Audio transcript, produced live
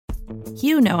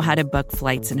You know how to book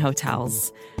flights and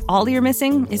hotels. All you're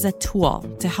missing is a tool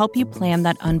to help you plan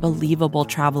that unbelievable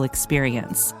travel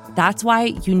experience. That's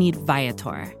why you need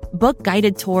Viator. Book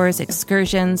guided tours,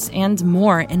 excursions, and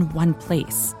more in one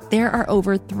place. There are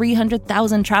over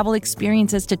 300,000 travel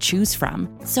experiences to choose from,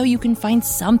 so you can find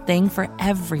something for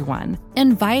everyone.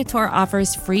 And Viator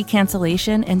offers free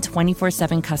cancellation and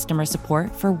 24/7 customer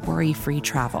support for worry-free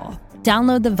travel.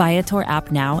 Download the Viator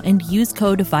app now and use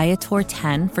code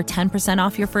Viator10 for 10%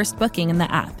 off your first booking in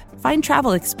the app. Find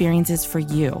travel experiences for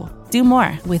you. Do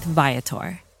more with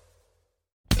Viator.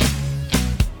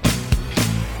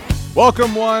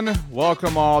 Welcome one,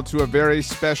 welcome all to a very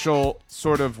special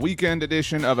sort of weekend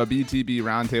edition of a BTB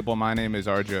Roundtable. My name is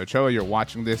RJ Ochoa. You're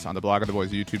watching this on the Blog of the Boys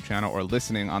YouTube channel or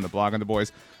listening on the Blog of the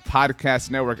Boys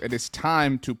podcast network. It is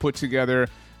time to put together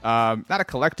not a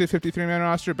collective 53-man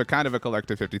roster, but kind of a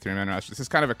collective 53-man roster. This is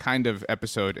kind of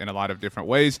episode in a lot of different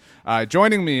ways.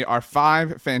 Joining me are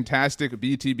 5 fantastic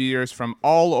BTBers from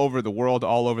all over the world,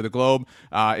 all over the globe.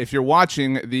 If you're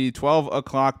watching the 12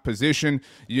 o'clock position,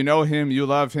 you know him, you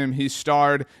love him. He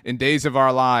starred in Days of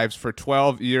Our Lives for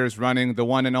 12 years running, the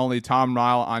one and only Tom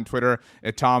Ryle on Twitter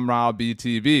at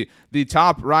TomRyleBTB. The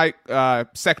top right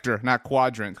sector, not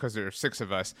quadrant, because there are 6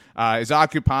 of us, is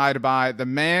occupied by the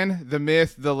man, the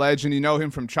myth, the legend. You know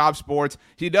him from Chop Sports.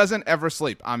 He doesn't ever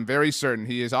sleep. I'm very certain.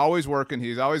 He is always working.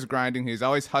 He's always grinding. He's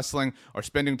always hustling or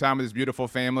spending time with his beautiful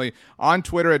family. On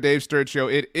Twitter at Dave Sturcio,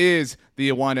 it is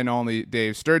the one and only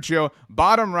Dave Sturcio.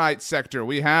 Bottom right sector,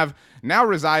 we have now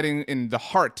residing in the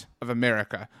heart of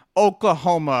America,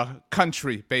 Oklahoma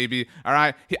country, baby. All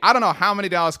right. I don't know how many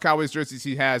Dallas Cowboys jerseys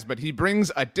he has, but he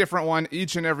brings a different one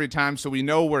each and every time, so we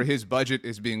know where his budget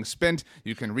is being spent.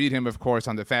 You can read him, of course,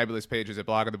 on the fabulous pages at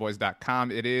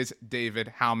blogoftheboys.com. It is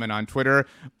David Howman on Twitter.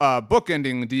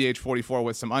 Bookending DH44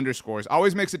 with some underscores.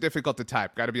 Always makes it difficult to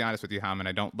type. Got to be honest with you, Howman.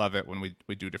 I don't love it when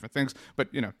we do different things, but,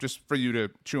 just for you to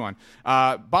chew on.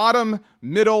 Bottom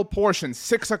middle portion,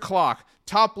 6 o'clock.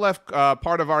 Top left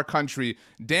part of our country,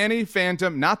 Danny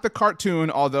Phantom, not the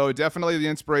cartoon, although definitely the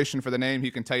inspiration for the name.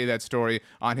 He can tell you that story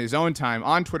on his own time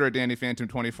on Twitter at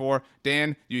DannyPhantom24.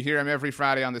 Dan, you hear him every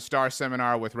Friday on the Star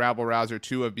Seminar with Rabble Rouser,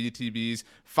 2 of BTB's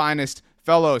finest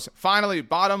fellows. Finally,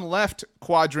 bottom left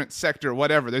quadrant sector,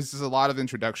 whatever. This is a lot of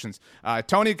introductions.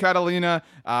 Tony Catalina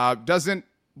doesn't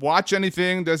watch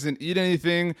anything, doesn't eat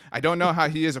anything. I don't know how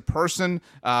he is a person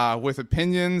with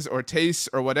opinions or tastes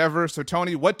or whatever. So,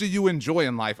 Tony, what do you enjoy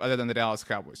in life other than the Dallas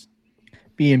Cowboys?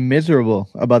 Being miserable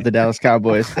about the Dallas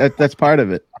Cowboys. That's part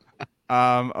of it.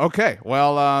 Okay.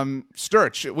 Well,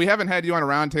 Sturch, we haven't had you on a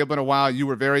roundtable in a while. You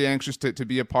were very anxious to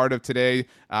be a part of today.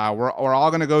 We're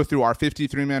all going to go through our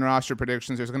 53-man roster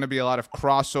predictions. There's going to be a lot of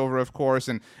crossover, of course,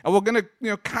 and we're going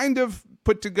to, kind of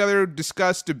put together,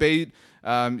 discuss, debate.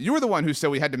 You were the one who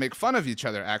said we had to make fun of each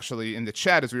other, actually, in the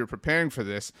chat as we were preparing for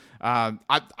this.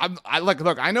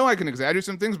 Look, I know I can exaggerate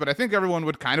some things, but I think everyone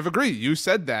would kind of agree. You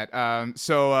said that.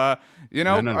 No.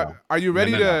 Are you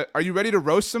ready to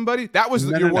roast somebody? That was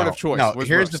your word of choice. No,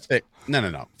 here's the thing.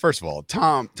 No. First of all,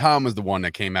 Tom was the one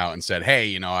that came out and said,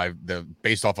 hey,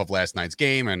 based off of last night's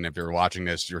game, and if you're watching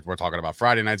this, we're talking about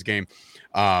Friday night's game.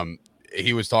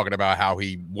 He was talking about how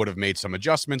he would have made some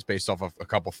adjustments based off of a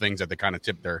couple things that they kind of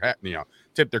tipped their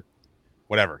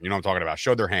whatever, what I'm talking about,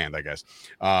 showed their hand, I guess.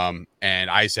 And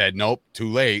I said, nope, too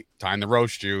late, time to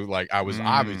roast you. Like, I was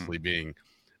obviously being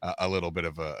a little bit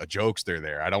of a jokester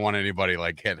there. I don't want anybody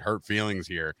get hurt feelings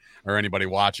here, or anybody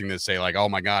watching this say oh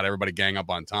my God, everybody gang up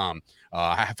on Tom.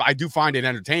 I do find it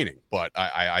entertaining, but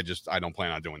I don't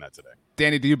plan on doing that today.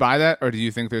 Danny, do you buy that, or do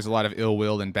you think there's a lot of ill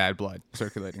will and bad blood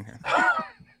circulating here?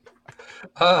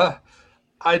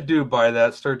 I do buy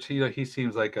that. Sturch, he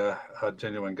seems like a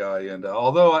genuine guy, and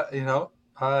although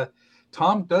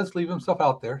Tom does leave himself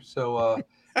out there, so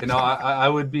I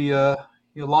would be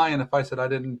lying if I said I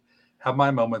didn't have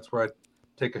my moments where I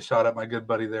take a shot at my good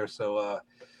buddy there. So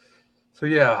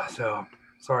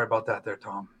sorry about that there,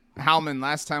 Tom. Howman,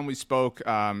 last time we spoke in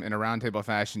a roundtable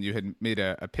fashion, you had made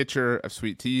a pitcher of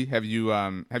sweet tea. Have you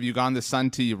gone the sun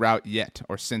tea route yet,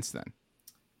 or since then?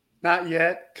 Not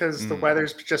yet, because the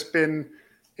weather's just been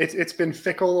it's been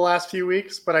fickle the last few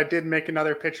weeks, but I did make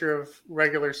another pitcher of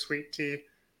regular sweet tea.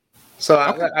 So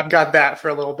okay. I've got that for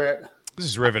a little bit. This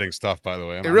is riveting stuff, by the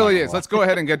way. It really is. Let's go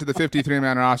ahead and get to the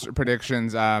 53-man roster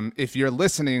predictions. If you're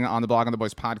listening on the Blog on the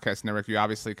Boys podcast network, you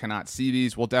obviously cannot see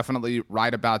these. We'll definitely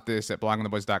write about this at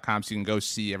blogontheboys.com, so you can go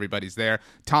see everybody's there.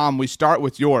 Tom, we start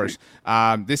with yours.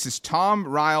 This is Tom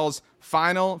Ryle's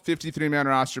final 53-man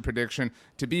roster prediction.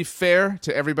 To be fair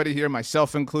to everybody here,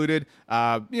 myself included,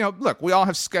 look, we all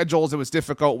have schedules. It was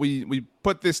difficult. We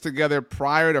put this together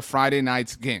prior to Friday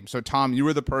night's game. So, Tom, you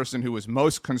were the person who was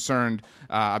most concerned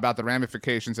about the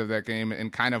ramifications of that game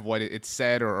and kind of what it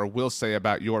said or will say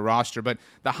about your roster. But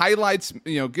the highlights,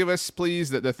 give us, please,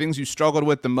 the things you struggled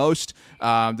with the most,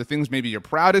 the things maybe you're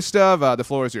proudest of. The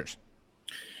floor is yours.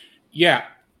 Yeah,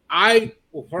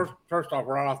 first off,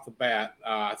 right off the bat,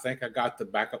 I think I got the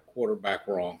backup quarterback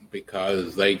wrong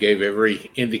because they gave every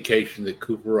indication that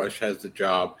Cooper Rush has the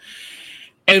job.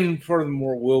 And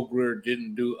furthermore, Will Grier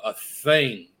didn't do a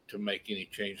thing to make any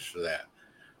change to that.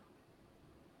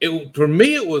 For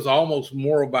me, it was almost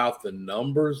more about the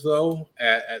numbers, though,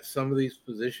 at some of these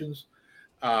positions.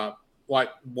 Like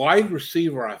wide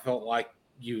receiver, I felt like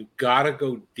you got to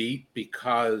go deep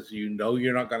because you're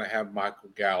not going to have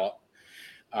Michael Gallup.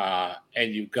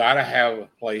 And you've got to have a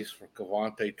place for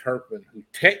Kevontae Turpin, who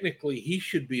technically he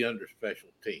should be under special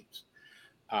teams.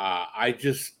 I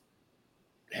just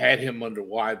had him under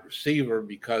wide receiver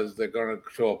because they're going to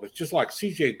show up. It's just like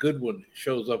C.J. Goodwin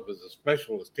shows up as a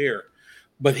specialist here,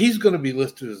 but he's going to be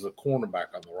listed as a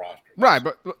cornerback on the roster. Right,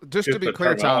 but just to be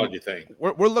clear, Tom, thing.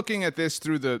 We're looking at this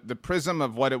through the prism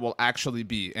of what it will actually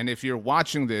be. And if you're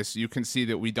watching this, you can see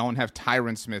that we don't have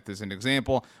Tyron Smith as an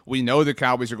example. We know the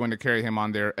Cowboys are going to carry him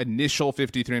on their initial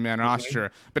 53-man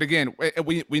roster. But again,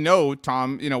 we know,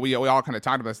 Tom, we all kind of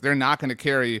talked about this. They're not going to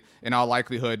carry, in all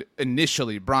likelihood,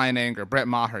 initially Brian Anger, Brett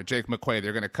Maher, Jake McQuaid.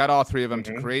 They're going to cut all three of them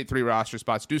to create 3 roster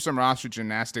spots, do some roster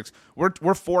gymnastics.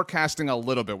 We're forecasting a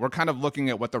little bit. We're kind of looking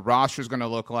at what the roster is going to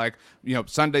look like,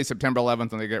 Sunday, September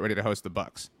 11th, when they get ready to host the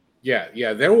Bucs.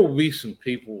 Yeah, there will be some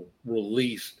people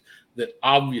released that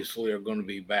obviously are going to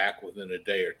be back within a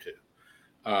day or two,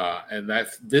 and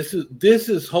this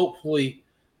is hopefully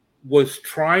was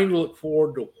trying to look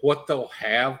forward to what they'll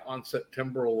have on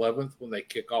September 11th when they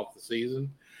kick off the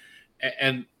season,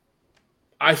 and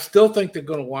I still think they're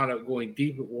going to wind up going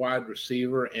deep at wide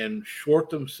receiver and short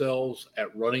themselves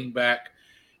at running back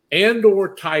and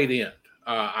or tight end.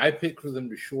 I picked for them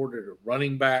to short it at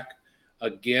running back.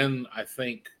 Again, I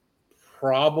think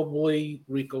probably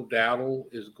Rico Dowdle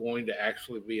is going to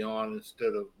actually be on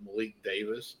instead of Malik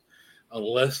Davis.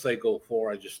 Unless they go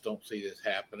for, I just don't see this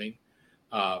happening.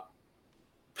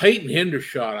 Peyton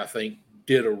Hendershot, I think,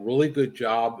 did a really good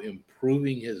job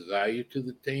improving his value to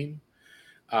the team.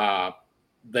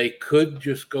 They could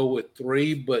just go with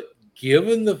 3, but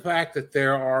given the fact that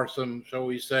there are some, shall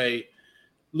we say,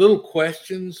 little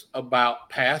questions about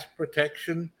pass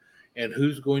protection and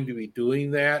who's going to be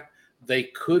doing that, they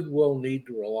could well need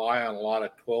to rely on a lot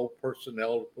of 12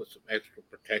 personnel to put some extra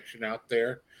protection out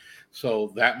there.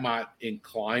 So that might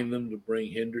incline them to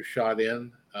bring Hendershot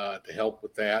in to help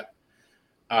with that.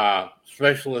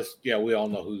 Specialist, we all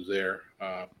know who's there.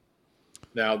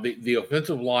 Now, the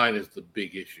offensive line is the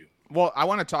big issue. Well, I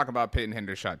want to talk about Peyton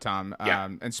Hendershot, Tom. Yeah.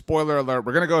 And spoiler alert,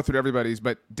 we're going to go through everybody's,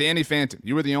 but Danny Phantom,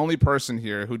 you were the only person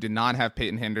here who did not have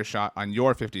Peyton Hendershot on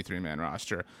your 53-man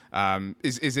roster.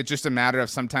 Is it just a matter of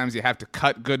sometimes you have to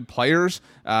cut good players,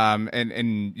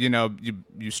 and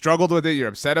you struggled with it, you're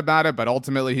upset about it, but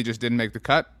ultimately he just didn't make the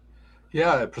cut?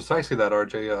 Yeah, precisely that,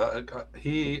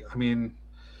 RJ.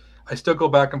 I still go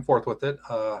back and forth with it.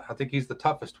 I think he's the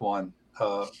toughest one,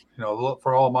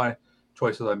 for all my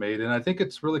choices I made, and I think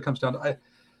it's really comes down to I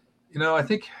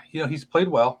think he's played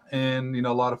well, and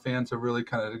a lot of fans have really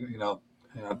kind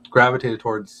of gravitated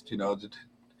towards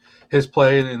his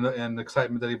play and the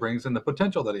excitement that he brings and the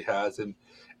potential that he has, and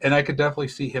I could definitely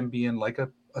see him being like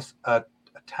a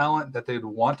talent that they'd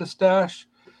want to stash,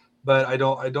 but I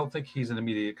don't think he's an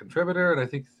immediate contributor, and I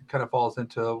think he kind of falls in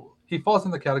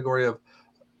the category of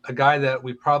a guy that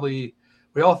we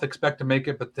all expect to make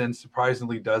it, but then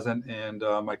surprisingly doesn't. And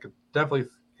I could definitely,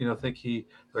 think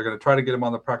they're going to try to get him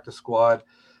on the practice squad.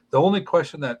 The only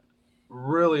question that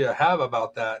really I have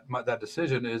about that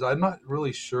decision is I'm not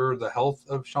really sure the health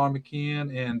of Sean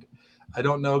McKeon, and I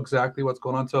don't know exactly what's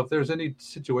going on. So if there's any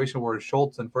situation where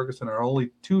Schultz and Ferguson are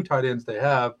only 2 tight ends they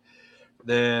have,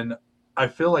 then I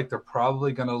feel like they're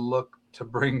probably going to look to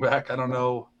bring back,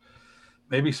 the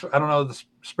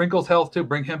Sprinkles health too,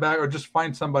 bring him back, or just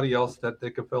find somebody else that they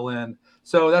could fill in.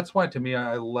 So that's why, to me,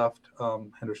 I left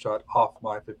Hendershot off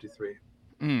my 53.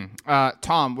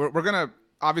 Tom, we're going to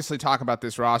obviously talk about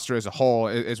this roster as a whole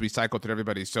as we cycle through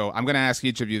everybody. So I'm going to ask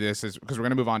each of you this because we're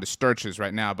going to move on to Sturches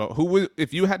right now. But who would,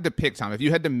 if you had to pick, Tom, if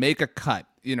you had to make a cut,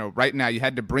 right now you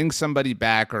had to bring somebody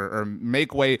back or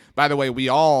make way. By the way, we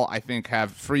all, I think,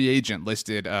 have free agent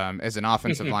listed as an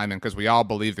offensive lineman because we all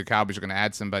believe the Cowboys are going to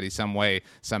add somebody some way,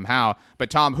 somehow. But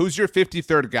Tom, who's your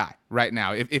 53rd guy right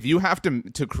now? If you have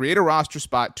to create a roster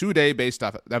spot today based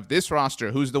off of this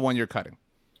roster, who's the one you're cutting?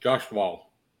 Josh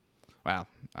Wall. Wow.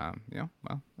 I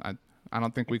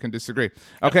don't think we can disagree.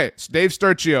 Okay, Dave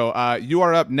Sturchio, you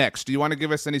are up next. Do you want to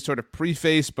give us any sort of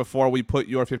preface before we put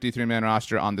your 53-man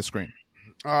roster on the screen?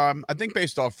 I think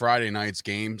based off Friday night's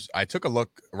games, I took a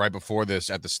look right before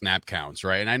this at the snap counts,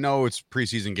 right? And I know it's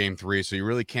preseason game 3, so you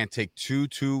really can't take too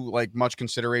like much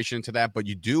consideration into that, but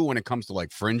you do when it comes to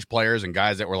like fringe players and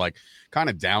guys that were like kind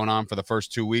of down on for the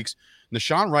first 2 weeks.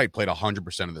 Nashawn Wright played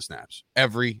 100% of the snaps,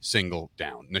 every single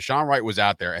down. Nashawn Wright was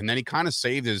out there, and then he kind of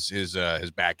saved his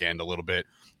back end a little bit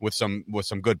with some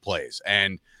good plays.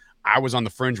 And I was on the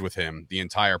fringe with him the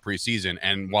entire preseason.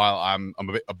 And while I'm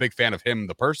a big fan of him,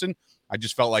 the person, I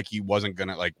just felt like he wasn't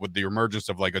gonna, like, with the emergence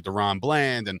of like a Deron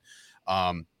Bland, and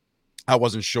I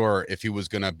wasn't sure if he was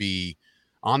gonna be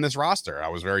on this roster. I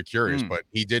was very curious, but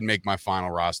he did make my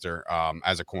final roster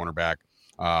as a cornerback.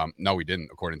 No, we didn't,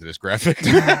 according to this graphic.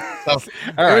 So,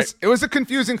 all right. It was a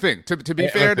confusing thing. To be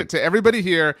fair to everybody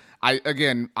here,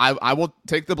 I will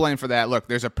take the blame for that. Look,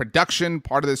 there's a production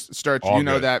part of this, Sturch. You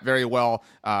know that very well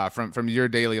from your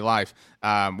daily life.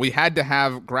 We had to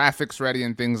have graphics ready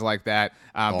and things like that.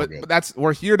 But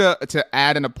we're here to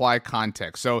add and apply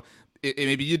context. So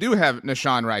maybe you do have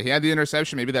Nashawn Wright. He had the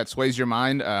interception. Maybe that sways your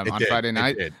mind on Friday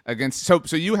night against. So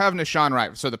you have Nashawn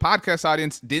Wright. So the podcast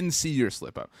audience didn't see your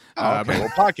slip up. Well,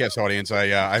 podcast audience,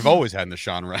 I've always had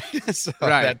Nashawn Wright. So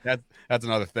right. That's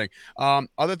another thing.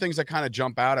 Other things that kind of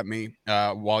jump out at me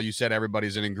while you said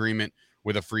everybody's in agreement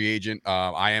with a free agent.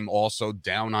 I am also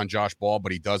down on Josh Ball,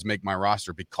 but he does make my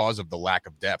roster because of the lack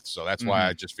of depth. So that's why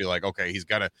I just feel like, okay, he's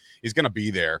gonna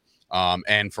be there.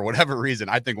 And for whatever reason,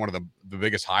 I think one of the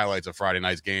biggest highlights of Friday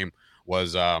night's game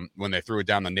was when they threw it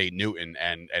down to Nate Newton,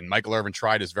 and Michael Irvin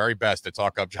tried his very best to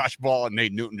talk up Josh Ball, and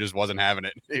Nate Newton just wasn't having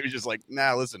it. He was just like,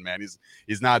 nah, listen, man,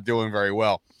 he's not doing very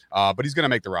well. But he's going to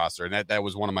make the roster, and that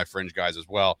was one of my fringe guys as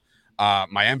well.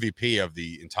 My MVP of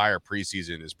the entire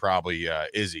preseason is probably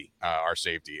Izzy, our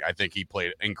safety. I think he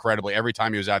played incredibly. Every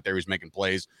time he was out there, he was making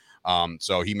plays.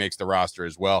 So he makes the roster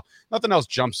as well. Nothing else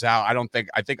jumps out.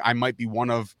 I think I might be one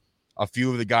of a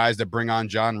few of the guys that bring on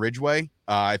John Ridgeway.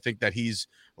 I think that he's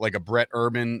like a Brent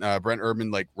Urban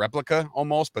like replica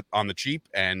almost, but on the cheap.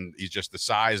 And he's just the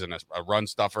size and a run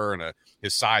stuffer, and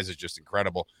his size is just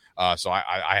incredible. So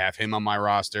I have him on my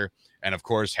roster. And of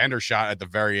course, Hendershot at the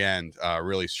very end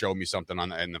really showed me something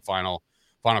in the final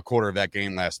quarter of that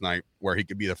game last night, where he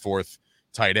could be the 4th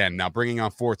tight end. Now, bringing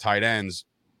on 4 tight ends,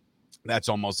 that's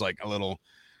almost like a little,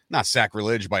 not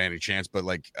sacrilege by any chance, but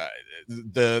like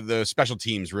the special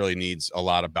teams really needs a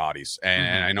lot of bodies.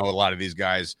 And I know a lot of these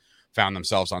guys found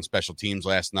themselves on special teams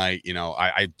last night.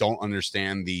 I don't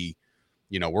understand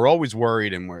we're always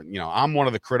worried, and I'm one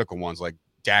of the critical ones, like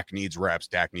Dak needs reps.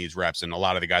 And a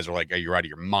lot of the guys are like, are you out of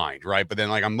your mind? Right. But then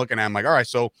like, I'm looking at him like, all right,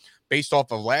 so based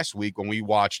off of last week when we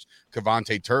watched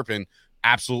Kevontae Turpin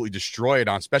absolutely destroy it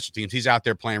on special teams, he's out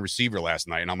there playing receiver last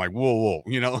night, and I'm like, whoa,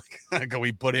 can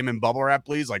we put him in bubble wrap,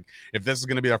 please? Like, if this is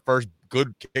going to be our first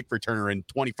good kick returner in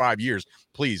 25 years,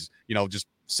 please, just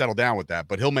settle down with that.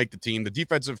 But he'll make the team. The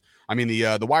defensive,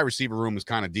 the wide receiver room is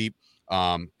kind of deep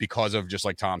because of, just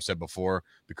like Tom said before,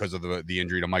 because of the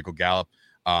injury to Michael Gallup.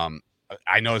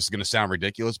 I know this is going to sound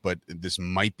ridiculous, but this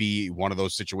might be one of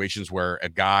those situations where a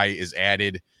guy is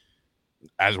added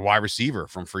as a wide receiver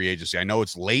from free agency. I know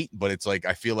it's late, but it's like,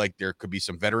 I feel like there could be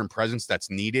some veteran presence that's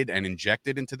needed and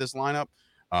injected into this lineup.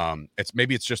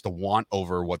 It's just a want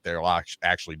over what they'll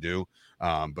actually do.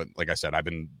 But like I said, I've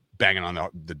been banging on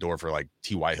the door for like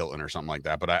T.Y. Hilton or something like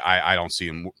that, but I don't see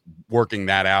him working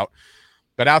that out.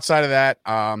 But outside of that,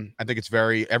 I think it's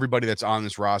everybody that's on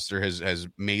this roster has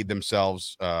made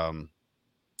themselves,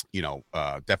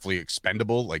 definitely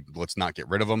expendable. Like, let's not get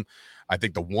rid of them. I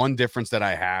think the one difference that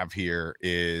I have here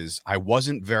is I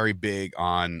wasn't very big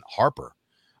on Harper.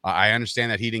 I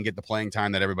understand that he didn't get the playing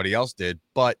time that everybody else did,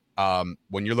 but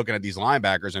when you're looking at these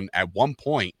linebackers, and at one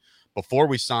point before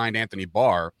we signed Anthony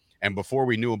Barr and before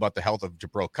we knew about the health of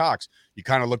Jabril Cox, you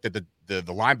kind of looked at the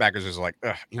linebackers as like,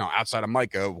 outside of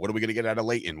Micah, what are we going to get out of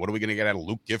Leighton? What are we going to get out of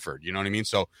Luke Gifford? You know what I mean?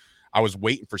 So I was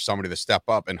waiting for somebody to step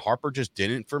up, and Harper just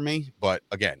didn't for me. But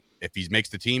again, if he makes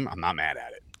the team, I'm not mad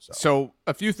at it. So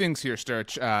a few things here,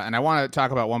 Sturch, and I want to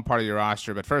talk about one part of your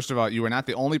roster. But first of all, you were not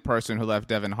the only person who left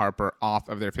Devin Harper off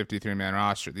of their 53-man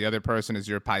roster. The other person is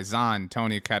your paisan,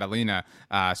 Tony Catalina.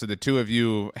 So the two of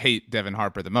you hate Devin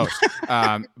Harper the most.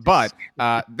 But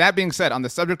that being said, on the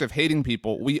subject of hating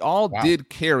people, we all did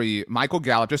carry Michael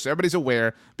Gallup, just so everybody's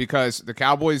aware, because the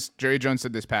Cowboys, Jerry Jones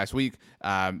said this past week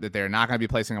that they're not going to be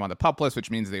placing him on the PUP list,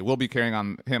 which means they will be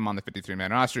carrying him on the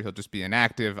 53-man roster. He'll just be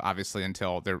inactive, obviously,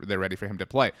 until they're ready for him to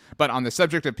play. But on the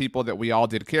subject of people that we all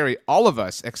did carry, all of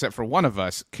us, except for one of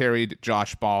us, carried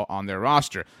Josh Ball on their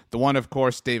roster. The one, of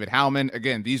course, David Howman.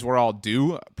 Again, these were all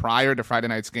due prior to Friday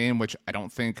night's game, which I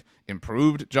don't think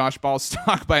improved Josh Ball's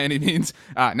stock by any means.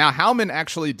 Now, Howman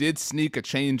actually did sneak a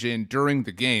change in during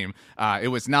the game. It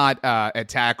was not at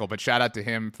tackle, but shout out to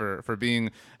him for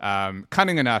being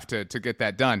cunning enough to get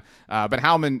that done. But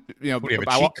Howman, you know, what, do you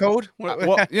have a cheat code?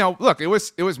 Well, you know, look, it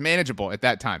was manageable at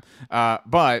that time.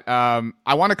 But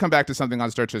I want to come back to something on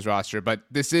Sturch's roster, but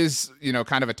this is, you know,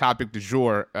 kind of a topic du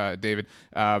jour, David.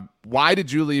 Why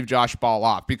did you leave Josh Ball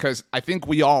off? Because I think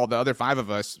we all, the other five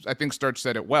of us, I think Sturch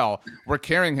said it well, we're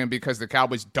carrying him because the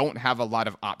Cowboys don't have a lot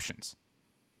of options.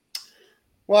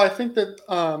 Well, I think that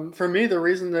for me, the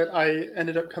reason that I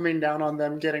ended up coming down on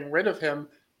them getting rid of him,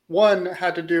 one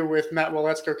had to do with Matt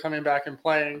Waletzko coming back and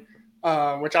playing,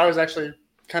 which I was actually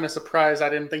kind of surprised. I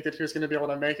didn't think that he was going to be able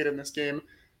to make it in this game.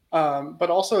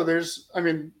 But also there's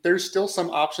still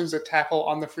some options at tackle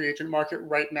on the free agent market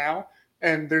right now.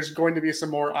 And there's going to be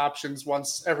some more options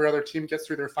once every other team gets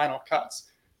through their final cuts.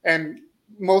 And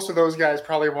most of those guys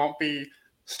probably won't be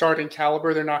starting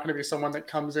caliber. They're not going to be someone that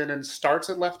comes in and starts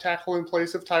at left tackle in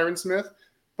place of Tyron Smith,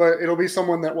 but it'll be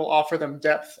someone that will offer them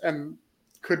depth and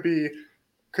could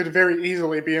very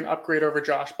easily be an upgrade over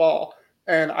Josh Ball.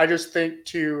 And I just think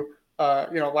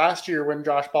last year when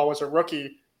Josh Ball was a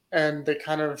rookie and they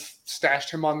kind of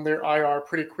stashed him on their IR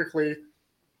pretty quickly,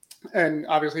 and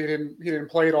obviously he didn't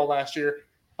play it all last year.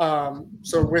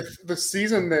 So with the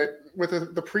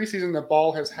preseason that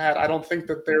Ball has had, I don't think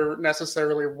that they're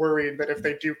necessarily worried that if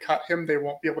they do cut him, they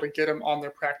won't be able to get him on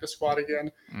their practice squad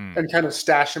again and kind of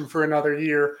stash him for another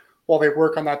year while they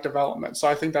work on that development. So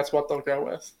I think that's what they'll go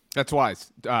with. That's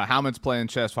wise. Howman's playing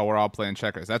chess while we're all playing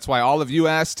checkers. That's why all of you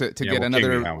asked to get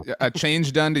a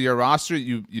change done to your roster.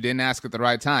 You didn't ask at the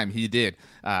right time. He did.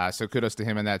 So kudos to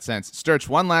him in that sense. Sturch,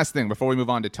 one last thing before we move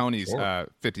on to Tony's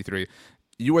 53.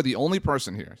 You are the only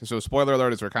person here. So spoiler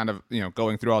alert, as we're kind of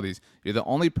going through all these, you're the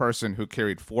only person who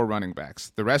carried 4 running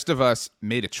backs. The rest of us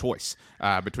made a choice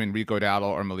between Rico Dowdle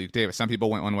or Malik Davis. Some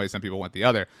people went one way, some people went the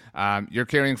other. You're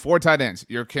carrying 4 tight ends.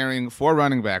 You're carrying 4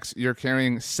 running backs. You're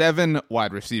carrying 7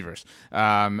 wide receivers.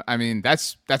 I mean,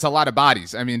 that's a lot of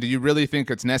bodies. I mean, do you really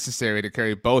think it's necessary to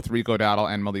carry both Rico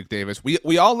Dowdle and Malik Davis?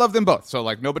 We all love them both, so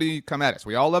nobody come at us.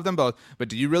 We all love them both, but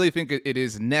do you really think it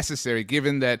is necessary,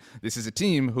 given that this is a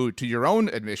team who, to your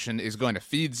own admission, is going to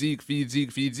feed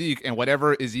Zeke, and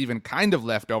whatever is even kind of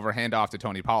left over, hand off to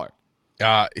Tony Pollard?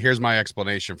 Here's my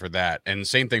explanation for that, and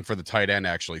same thing for the tight end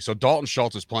actually. So Dalton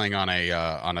Schultz is playing on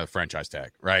a franchise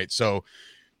tag, right? So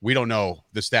we don't know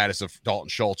the status of Dalton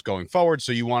Schultz going forward.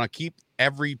 So you want to keep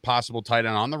every possible tight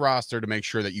end on the roster to make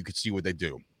sure that you could see what they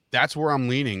do. That's where I'm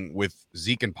leaning with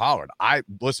Zeke and Pollard.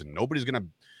 Nobody's going to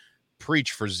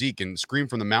preach for Zeke and scream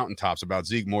from the mountaintops about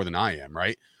Zeke more than I am,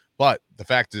 right? But the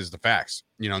fact is the facts.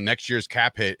 Next year's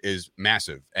cap hit is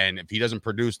massive. And if he doesn't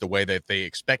produce the way that they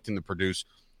expect him to produce,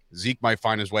 Zeke might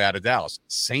find his way out of Dallas.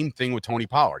 Same thing with Tony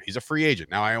Pollard. He's a free agent.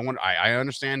 Now, I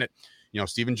understand that,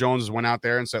 Stephen Jones went out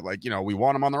there and said, we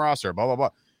want him on the roster, blah, blah, blah.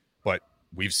 But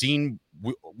we've seen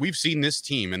this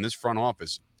team and this front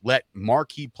office let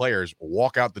marquee players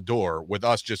walk out the door with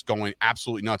us just going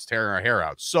absolutely nuts, tearing our hair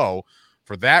out. So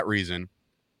for that reason,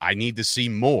 I need to see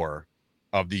more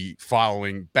of the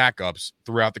following backups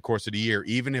throughout the course of the year.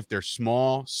 Even if they're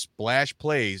small splash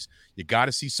plays, you got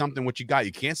to see something what you got.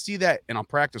 You can't see that in a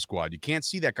practice squad. You can't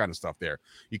see that kind of stuff there.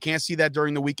 You can't see that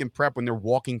during the weekend prep when they're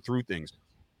walking through things.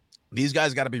 These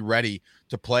guys got to be ready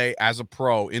to play as a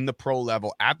pro in the pro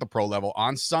level, at the pro level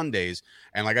on Sundays.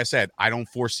 And like I said, I don't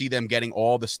foresee them getting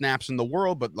all the snaps in the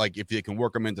world, but if they can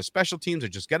work them into special teams or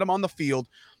just get them on the field,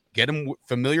 get them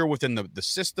familiar within the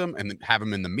system, and have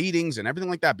them in the meetings and everything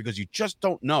like that, because you just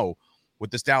don't know what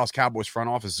this Dallas Cowboys front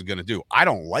office is going to do. I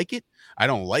don't like it. I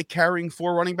don't like carrying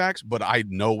 4 running backs, but I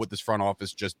know what this front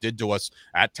office just did to us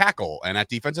at tackle and at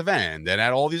defensive end and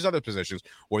at all these other positions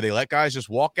where they let guys just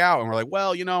walk out and we're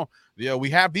like, we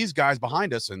have these guys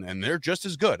behind us and they're just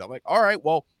as good. I'm like, all right,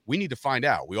 well, we need to find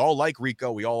out. We all like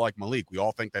Rico. We all like Malik. We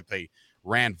all think that they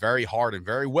ran very hard and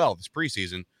very well this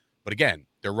preseason. But again,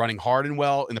 they're running hard and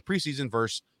well in the preseason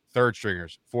versus third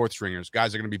stringers, fourth stringers,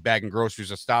 guys are going to be bagging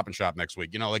groceries at Stop and Shop next week.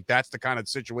 You know, like that's the kind of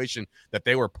situation that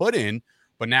they were put in.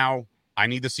 But now I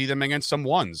need to see them against some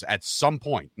ones at some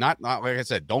point. Not like I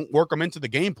said, don't work them into the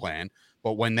game plan,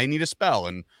 but when they need a spell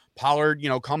and Pollard,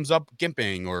 comes up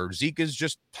gimping or Zeke is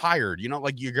just tired,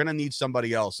 like you're going to need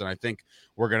somebody else. And I think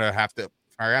we're going to have to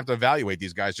evaluate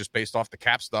these guys just based off the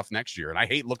cap stuff next year. And I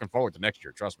hate looking forward to next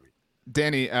year. Trust me.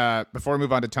 Danny, before we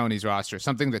move on to Tony's roster,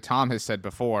 something that Tom has said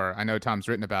before, I know Tom's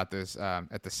written about this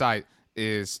at the site,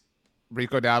 is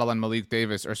Rico Dowdle and Malik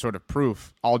Davis are sort of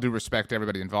proof, all due respect to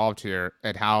everybody involved here,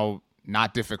 at how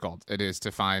not difficult it is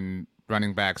to find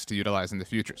running backs to utilize in the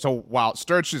future. So while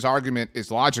Sturch's argument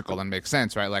is logical and makes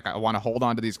sense, right? Like, I want to hold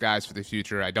on to these guys for the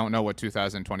future. I don't know what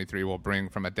 2023 will bring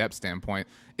from a depth standpoint.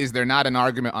 Is there not an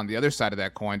argument on the other side of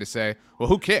that coin to say, well,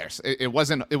 who cares? It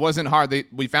wasn't hard.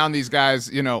 We found these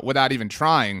guys, without even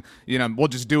trying. We'll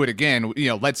just do it again.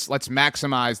 Let's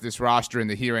maximize this roster in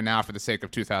the here and now for the sake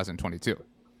of 2022.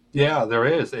 Yeah, there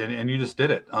is, and you just did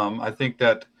it. I think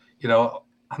that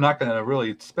I'm not going to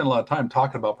really spend a lot of time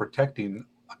talking about protecting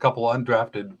a couple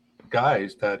undrafted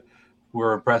guys that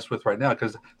we're impressed with right now,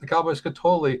 because the Cowboys could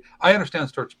totally. I understand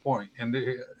Sturt's point, and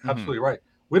absolutely right.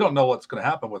 We don't know what's going to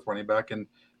happen with running back, and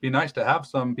be nice to have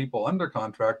some people under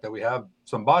contract that we have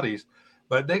some bodies.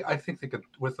 But I think they could,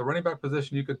 with the running back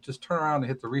position, you could just turn around and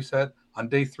hit the reset on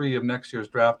day 3 of next year's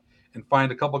draft and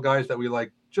find a couple guys that we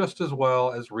like just as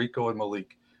well as Rico and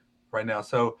Malik right now.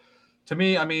 So, to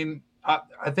me, I mean,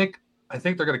 I think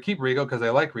they're going to keep Rico because they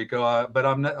like Rico. But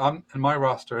I'm in my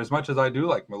roster, as much as I do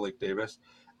like Malik Davis,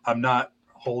 I'm not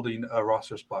holding a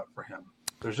roster spot for him.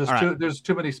 There's just there's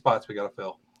too many spots we got to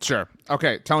fill. Sure.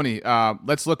 Okay, Tony,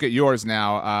 let's look at yours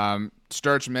now.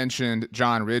 Sturch mentioned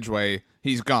John Ridgeway.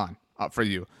 He's gone for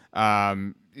you.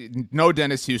 No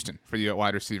Dennis Houston for you at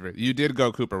wide receiver. You did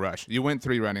go Cooper Rush. You went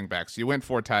 3 running backs. You went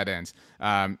 4 tight ends.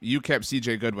 You kept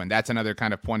C.J. Goodwin. That's another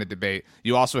kind of point of debate.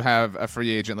 You also have a free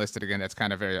agent listed again. That's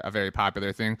kind of a very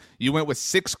popular thing. You went with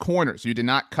 6 corners. You did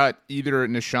not cut either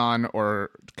Nishan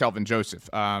or Kelvin Joseph.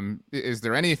 Is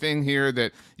there anything here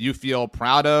that you feel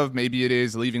proud of? Maybe it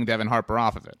is leaving Devin Harper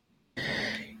off of it.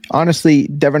 Honestly,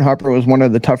 Devin Harper was one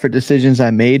of the tougher decisions I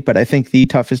made, but I think the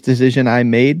toughest decision I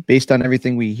made, based on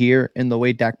everything we hear and the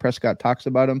way Dak Prescott talks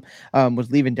about him, was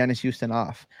leaving Dennis Houston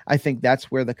off. I think that's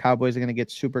where the Cowboys are going to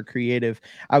get super creative.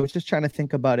 I was just trying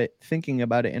to thinking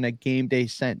about it in a game day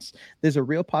sense. There's a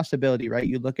real possibility, right?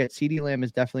 You look at CeeDee Lamb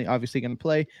is definitely obviously going to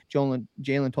play. Jalen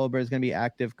Tolbert is going to be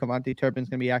active. Kavonte Turpin's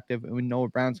going to be active. And Noah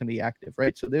Brown's going to be active,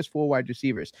 right? So there's 4 wide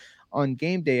receivers. On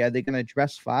game day, are they going to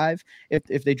dress 5?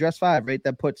 If they dress 5, right,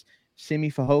 that puts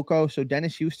Simi Fehoko. So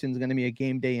Dennis Houston's going to be a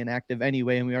game day inactive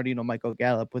anyway. And we already know Michael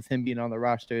Gallup, with him being on the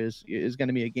roster, is going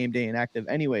to be a game day inactive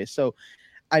anyway. So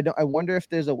I wonder if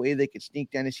there's a way they could sneak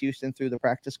Dennis Houston through the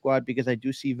practice squad, because I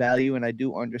do see value and I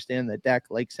do understand that Dak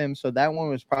likes him. So that one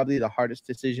was probably the hardest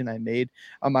decision I made.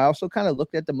 I also kind of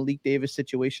looked at the Malik Davis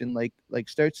situation, like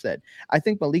Sturch said. I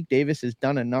think Malik Davis has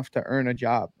done enough to earn a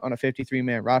job on a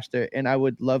 53-man roster, and I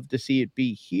would love to see it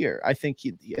be here. I think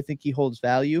he holds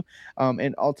value,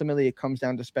 and ultimately it comes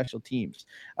down to special teams.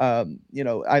 I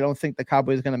don't think the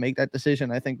Cowboys are going to make that decision.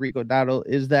 I think Rico Dowdle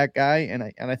is that guy, and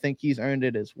I think he's earned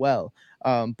it as well.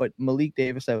 But Malik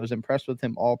Davis, I was impressed with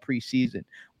him all preseason.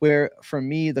 Where for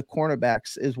me, the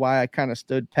cornerbacks is why I kind of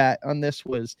stood pat on this.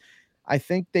 Was I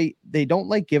think they don't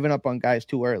like giving up on guys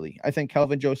too early. I think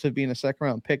Kelvin Joseph being a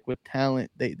 2nd-round pick with talent,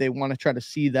 they want to try to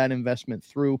see that investment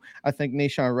through. I think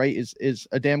Nahshon Wright is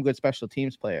a damn good special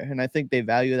teams player, and I think they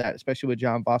value that, especially with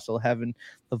John Vossel having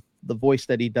the voice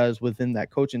that he does within that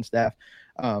coaching staff.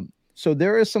 So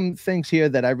there are some things here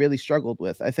that I really struggled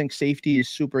with. I think safety is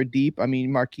super deep. I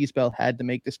mean, Marquise Bell had to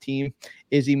make this team.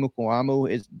 Izzy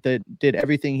Mukuamu did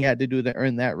everything he had to do to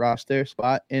earn that roster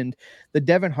spot. And the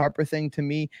Devin Harper thing to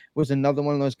me was another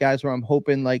one of those guys where I'm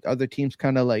hoping like other teams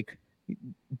kind of like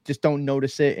just don't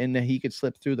notice it and that he could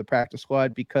slip through the practice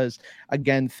squad, because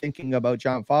again, thinking about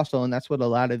John Fossil, and that's what a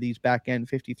lot of these back end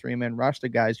 53-man roster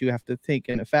guys you have to think.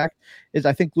 And the fact is,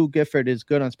 I think Luke Gifford is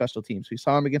good on special teams. We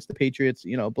saw him against the Patriots,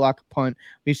 block a punt.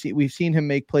 We've seen him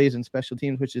make plays in special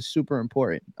teams, which is super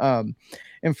important.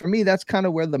 And for me, that's kind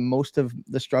of where the most of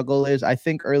the struggle is. I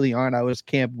think early on I was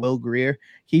camp Will Grier.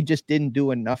 He just didn't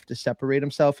do enough to separate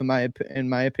himself in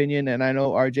my opinion. And I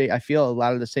know RJ, I feel a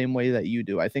lot of the same way that you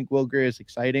do. I think Will Grier is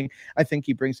exciting. I think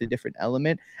he brings a different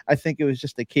element. I think it was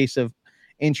just a case of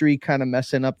injury kind of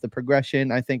messing up the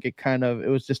progression. I think it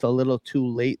was just a little too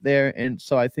late there. And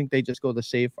so I think they just go the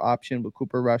safe option with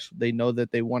Cooper Rush. They know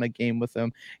that they won a game with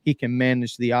him. He can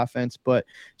manage the offense. But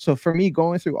so for me,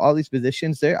 going through all these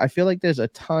positions there, I feel like there's a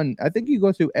ton. I think you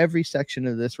go through every section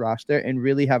of this roster and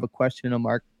really have a question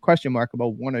mark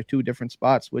about one or two different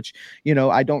spots, which,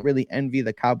 I don't really envy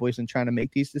the Cowboys in trying to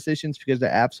make these decisions, because they're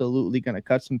absolutely going to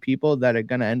cut some people that are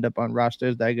going to end up on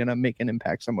rosters that are going to make an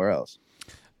impact somewhere else.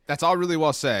 That's all really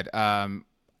well said.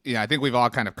 I think we've all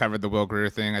kind of covered the Will Grier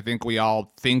thing. I think we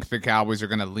all think the Cowboys are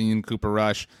going to lean Cooper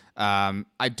Rush.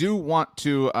 I do want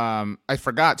to I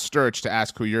forgot, Sturch, to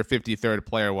ask who your 53rd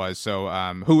player was. So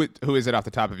who is it off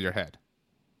the top of your head?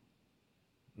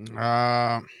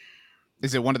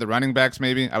 Is it one of the running backs?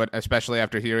 Maybe I would, especially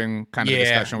after hearing kind of the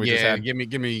discussion we just had. Give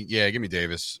me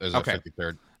Davis as a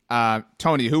 53rd.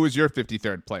 Tony, who was your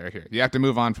 53rd player here? You have to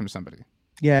move on from somebody.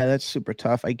 Yeah, that's super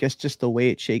tough. I guess just the way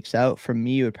it shakes out for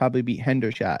me, it would probably be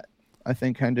Hendershot. I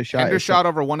think Hendershot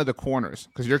over one of the corners,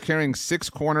 because you're carrying 6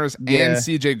 corners and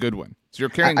CJ Goodwin, so you're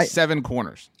carrying 7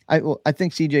 corners. I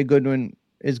think CJ Goodwin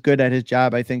is good at his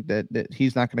job. I think that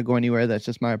he's not going to go anywhere. That's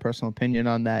just my personal opinion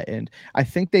on that. And I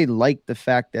think they like the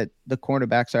fact that the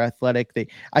cornerbacks are athletic.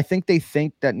 I think they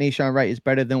think that Nahshon Wright is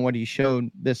better than what he showed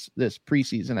this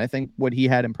preseason. I think what he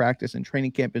had in practice and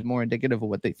training camp is more indicative of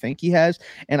what they think he has.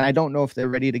 And I don't know if they're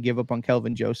ready to give up on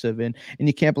Kelvin Joseph. And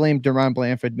you can't blame Deron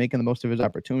Blanford making the most of his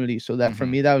opportunities. So that for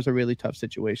me, that was a really tough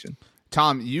situation.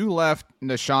 Tom, you left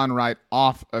Nahshon Wright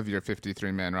off of your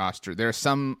 53-man roster. There's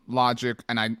some logic,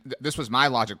 and this was my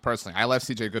logic personally. I left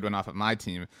CJ Goodwin off of my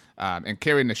team and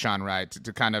carried Nahshon Wright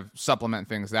to kind of supplement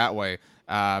things that way.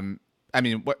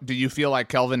 What do you feel like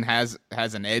Kelvin has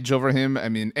an edge over him?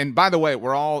 And by the way,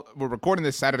 we're recording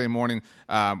this Saturday morning.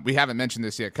 We haven't mentioned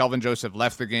this yet. Kelvin Joseph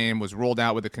left the game, was ruled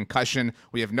out with a concussion.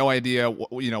 We have no idea,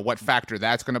 what factor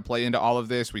that's going to play into all of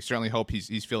this. We certainly hope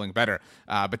he's feeling better.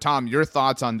 But Tom, your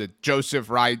thoughts on the Joseph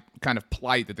Wright kind of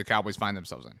plight that the Cowboys find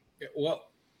themselves in? Well,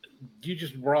 you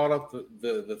just brought up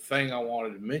the thing I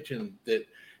wanted to mention, that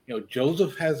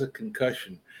Joseph has a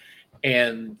concussion,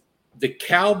 and the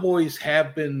Cowboys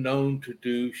have been known to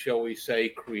do, shall we say,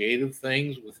 creative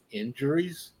things with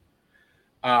injuries.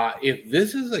 If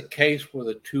this is a case where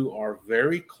the two are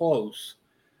very close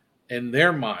in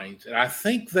their minds, and I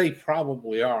think they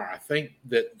probably are, I think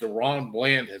that Deron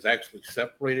Bland has actually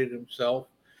separated himself.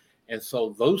 And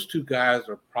so those two guys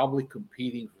are probably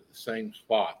competing for the same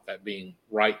spot, that being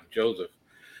Wright and Joseph.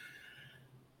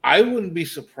 I wouldn't be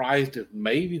surprised if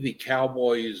maybe the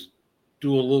Cowboys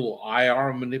do a little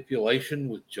IR manipulation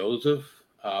with Joseph,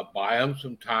 buy him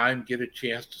some time, get a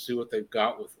chance to see what they've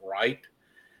got with Wright.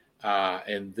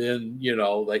 And then,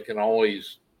 they can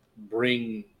always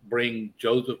bring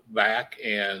Joseph back,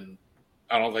 and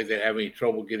I don't think they'd have any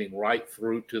trouble getting Wright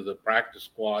through to the practice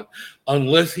squad,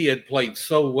 unless he had played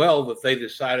so well that they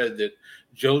decided that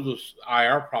Joseph's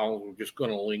IR problems were just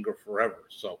going to linger forever.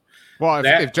 So, well,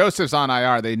 if Joseph's on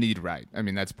IR, they need Wright.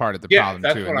 That's part of the problem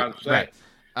too. That's what I'm saying. Right.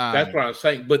 That's what I'm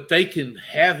saying. But they can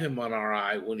have him on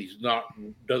RI when he's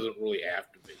doesn't really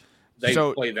have to be.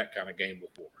 They've played that kind of game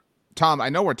before. Tom, I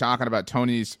know we're talking about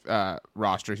Tony's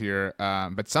roster here,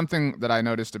 but something that I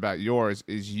noticed about yours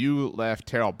is you left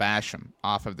Terrell Basham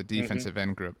off of the defensive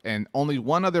end group, and only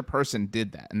one other person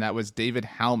did that, and that was David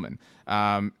Howman.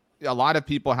 A lot of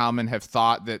people, Howman, have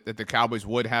thought that the Cowboys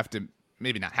would have to,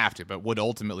 maybe not have to, but would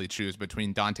ultimately choose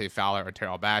between Dante Fowler or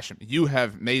Terrell Basham. You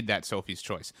have made that Sophie's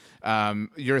choice.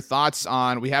 Your thoughts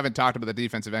on, we haven't talked about the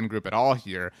defensive end group at all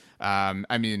here.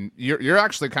 You're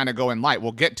actually kind of going light.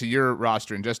 We'll get to your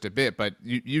roster in just a bit, but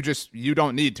you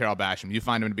don't need Terrell Basham. You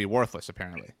find him to be worthless,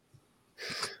 apparently.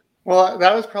 Well,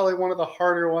 that was probably one of the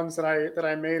harder ones that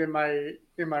I made in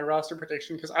my roster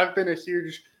prediction, because I've been a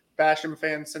huge Basham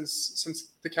fan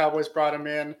since the Cowboys brought him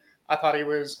in. I thought he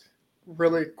was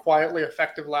really quietly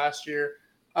effective last year.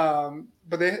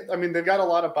 But they've got a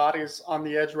lot of bodies on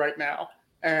the edge right now.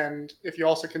 And if you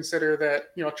also consider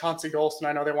that, Chauncey Golston,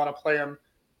 I know they want to play him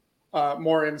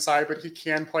more inside, but he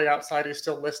can play outside. He's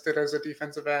still listed as a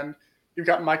defensive end. You've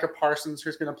got Micah Parsons,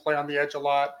 who's going to play on the edge a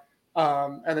lot.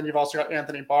 And then you've also got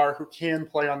Anthony Barr, who can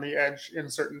play on the edge in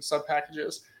certain sub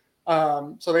packages.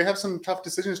 So they have some tough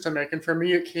decisions to make. And for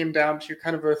me, it came down to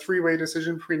kind of a 3-way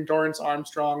decision between Dorrance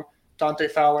Armstrong, Dante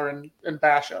Fowler, and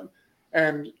Basham.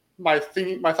 And my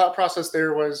thought process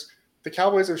there was, the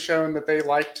Cowboys have shown that they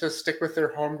like to stick with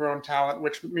their homegrown talent,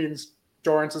 which means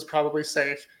Dorrance is probably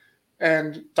safe.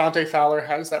 And Dante Fowler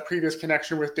has that previous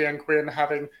connection with Dan Quinn,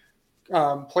 having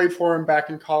played for him back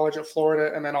in college at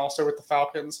Florida and then also with the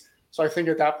Falcons. So I think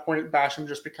at that point, Basham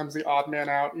just becomes the odd man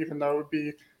out, even though it would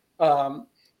be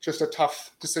just a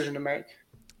tough decision to make.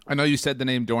 I know you said the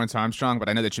name Dorrance Armstrong, but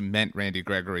I know that you meant Randy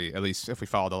Gregory, at least if we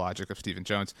follow the logic of Stephen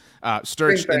Jones.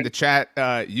 Sturge, in the chat,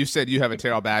 you said you have a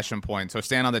Terrell Basham point, so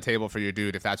stand on the table for your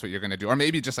dude if that's what you're going to do. Or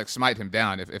maybe just like smite him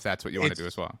down if that's what you want to do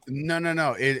as well.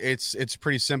 No. It's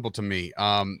pretty simple to me.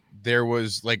 There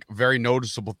was like very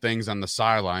noticeable things on the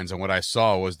sidelines, and what I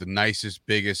saw was the nicest,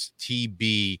 biggest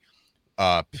TB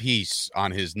piece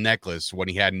on his necklace when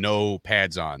he had no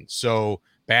pads on. So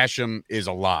Basham is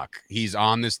a lock. He's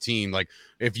on this team. Like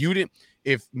if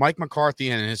Mike McCarthy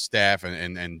and his staff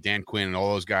and Dan Quinn and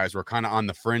all those guys were kind of on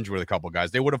the fringe with a couple of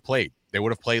guys, they would have played. They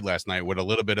would have played last night with a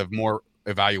little bit of more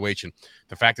evaluation.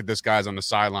 The fact that this guy's on the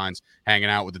sidelines hanging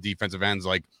out with the defensive ends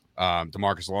like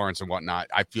DeMarcus Lawrence and whatnot,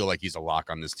 I feel like he's a lock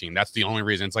on this team. That's the only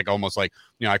reason. It's like almost like,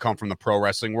 I come from the pro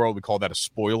wrestling world. We call that a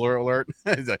spoiler alert.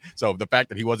 So the fact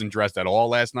that he wasn't dressed at all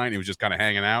last night, he was just kind of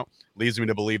hanging out, leads me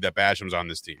to believe that Basham's on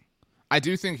this team. I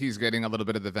do think he's getting a little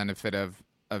bit of the benefit of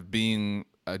being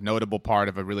a notable part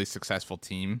of a really successcul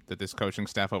team that this coaching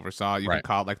staff oversaw. You can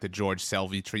call it like the George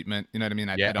Selvey treatment. You know what I mean?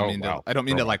 I don't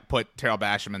mean to like put Terrell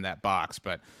Basham in that box,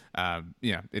 but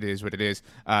it is what it is.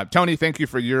 Tony, thank you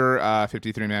for your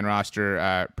 53-man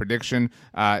roster prediction.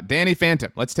 Danny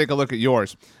Phantom, let's take a look at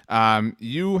yours.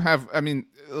 You have,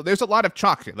 there's a lot of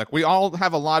chalk here. Like we all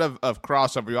have a lot of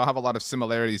crossover. We all have a lot of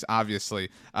similarities, obviously.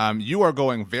 You are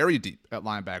going very deep at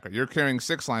linebacker. You're carrying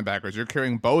 6 linebackers. You're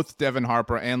carrying both Devin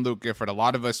Harper and Luke Gifford. A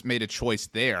lot of us made a choice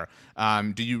there.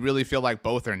 Do you really feel like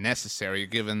both are necessary,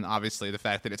 given obviously the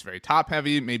fact that it's very top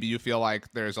heavy? Maybe you feel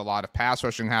like there's a lot of pass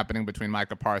rushing happening between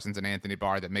Micah Parsons and Anthony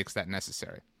Barr that makes that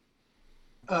necessary.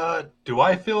 Do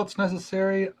I feel it's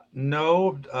necessary?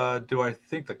 No. Do I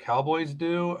think the Cowboys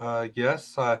do?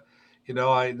 Yes. The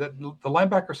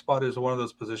linebacker spot is one of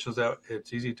those positions that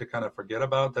it's easy to kind of forget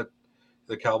about, that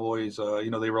the Cowboys,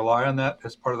 they rely on that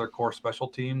as part of their core special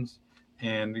teams.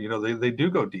 And, they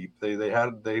do go deep. They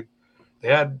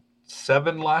had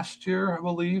 7 last year, I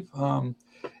believe.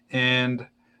 And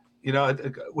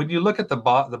when you look at the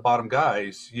bottom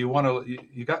guys,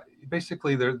 you got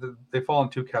basically they fall in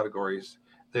 2 categories.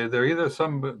 They're either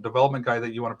some development guy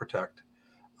that you want to protect,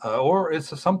 or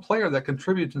it's some player that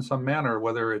contributes in some manner,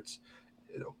 whether it's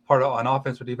part of on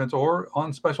offense or defense or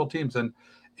on special teams.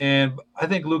 And I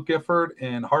think Luke Gifford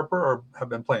and Harper have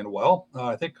been playing well.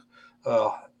 I think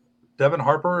Devin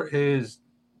Harper has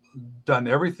done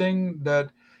everything that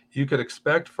you could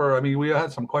expect we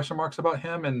had some question marks about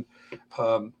him,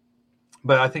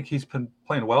 but I think he's been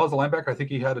playing well as a linebacker. I think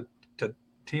he had a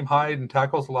team high in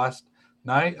tackles last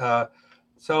night.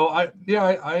 So I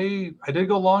did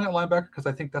go long at linebacker because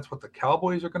I think that's what the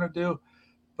Cowboys are going to do.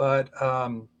 But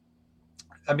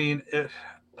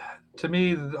to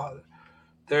me,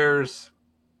 there's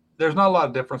not a lot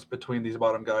of difference between these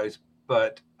bottom guys.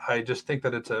 But I just think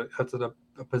that it's a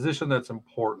position that's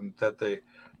important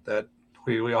that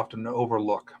we often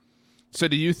overlook. So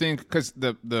do you think, because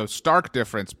the stark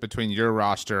difference between your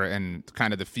roster and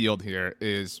kind of the field here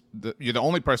is you're the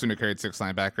only person who carried 6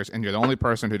 linebackers, and you're the only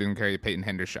person who didn't carry Peyton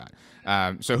Hendershot.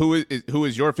 So who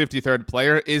is your 53rd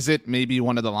player? Is it maybe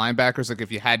one of the linebackers? Like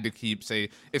if you had to keep, say,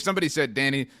 if somebody said,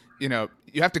 Danny, you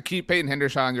have to keep Peyton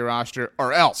Hendershot on your roster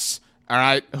or else, all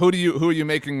right, who are you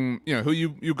making, who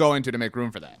you go into to make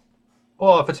room for that?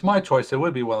 Well, if it's my choice, it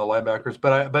would be one of the linebackers,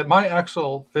 but my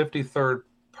actual 53rd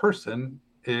person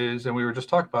is, and we were just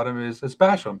talking about him, is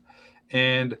Basham.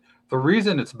 And the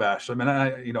reason it's Basham, and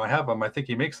I have him, I think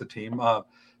he makes the team.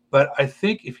 But I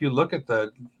think if you look at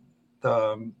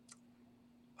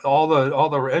all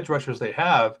the edge rushers they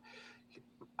have,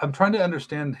 I'm trying to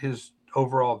understand his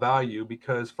overall value,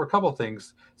 because for a couple of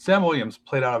things, Sam Williams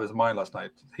played out of his mind last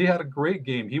night. He had a great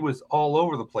game. He was all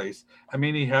over the place.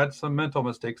 He had some mental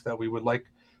mistakes that we would like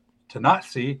to not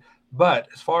see. But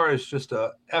as far as just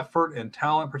effort and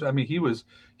talent,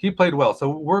 he played well. So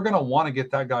we're going to want to get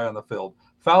that guy on the field.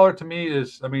 Fowler, to me,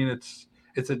 is,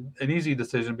 it's an easy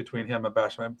decision between him and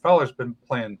Basham. Fowler's been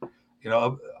playing,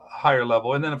 a higher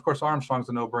level. And then, of course, Armstrong's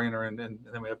a no-brainer. And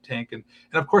then we have Tank. And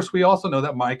of course, we also know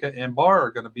that Micah and Barr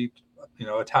are going to be,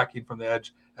 attacking from the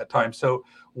edge at times. So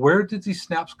where did these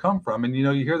snaps come from? And, you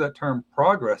hear that term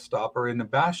progress stopper. And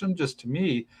Basham, just to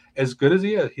me, as good as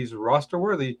he is, he's roster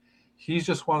worthy. He's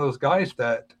just one of those guys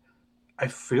that I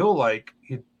feel like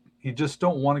you just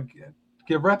don't want to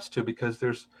give reps to, because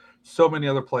there's so many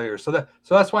other players. So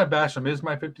that's why Basham is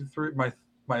my 53,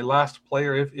 my last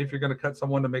player. If you're going to cut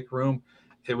someone to make room,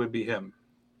 it would be him.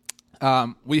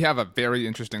 We have a very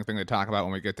interesting thing to talk about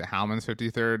when we get to Howman's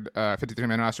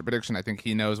 53-man roster prediction. I think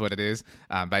he knows what it is,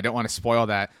 but I don't want to spoil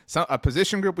that. A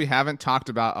position group we haven't talked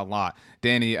about a lot.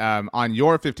 Danny, on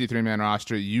your 53-man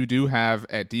roster, you do have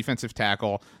at defensive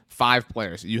tackle 5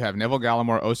 players. You have Neville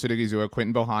Gallimore, Osa Odigizua,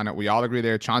 Quentin Bohanna. We all agree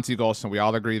there. Chauncey Golston, we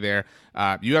all agree there.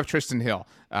 You have Tristan Hill.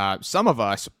 Some of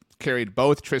us carried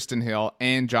both Tristan Hill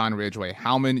and John Ridgway.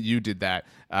 Howman, you did that.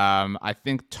 I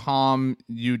think, Tom,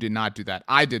 you did not do that.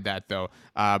 I did that, though.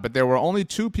 But there were only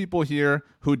 2 people here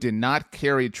who did not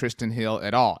carry Tristan Hill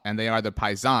at all, and they are the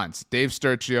Paisans, Dave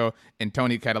Sturcio and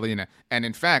Tony Catalina. And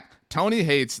in fact, Tony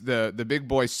hates the big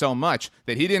boy so much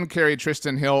that he didn't carry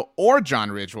Tristan Hill or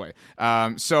John Ridgway.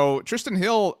 So Tristan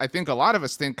Hill, I think a lot of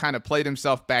us think, kind of played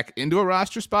himself back into a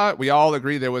roster spot. We all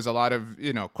agree there was a lot of,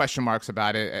 question marks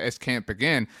about it as camp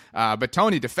began. But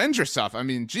Tony, defend yourself. I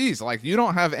mean, geez, like, you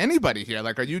don't have anybody here.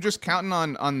 Like, are you just counting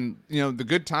on the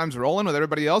good times rolling with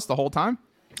everybody else the whole time?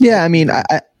 Yeah, I mean,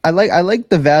 I like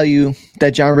the value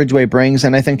that John Ridgway brings,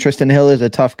 and I think Tristan Hill is a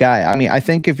tough guy. I mean, I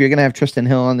think if you're going to have Tristan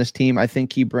Hill on this team, I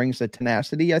think he brings the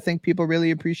tenacity I think people really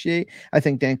appreciate. I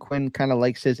think Dan Quinn kind of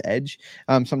likes his edge.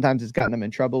 Sometimes it's gotten him in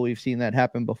trouble. We've seen that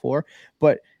happen before.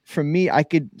 But for me, I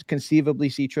could conceivably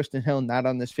see Tristan Hill not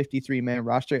on this 53-man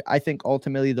roster. I think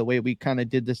ultimately the way we kind of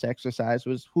did this exercise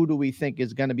was, who do we think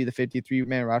is going to be the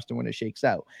 53-man roster when it shakes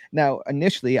out? Now,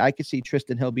 initially, I could see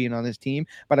Tristan Hill being on this team,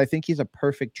 but I think he's a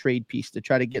perfect trade piece to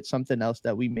try to get something else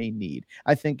that we may need.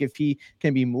 I think if he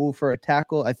can be moved for a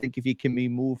tackle, I think if he can be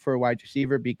moved for a wide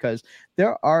receiver, because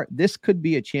this could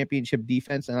be a championship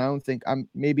defense, and I don't think I'm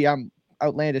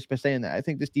outlandish by saying that. I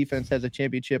think this defense has a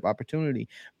championship opportunity,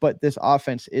 but this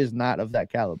offense is not of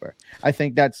that caliber. I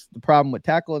think that's the problem with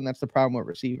tackle, and that's the problem with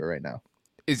receiver right now.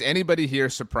 Is anybody here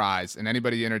surprised, and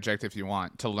anybody interject if you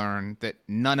want, to learn that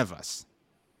none of us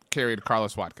carried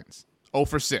Carlos Watkins? 0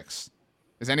 for 6.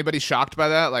 Is anybody shocked by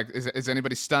that? Like, is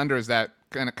anybody stunned, or is that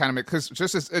kind of because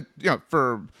just as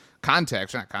for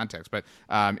context, not context, but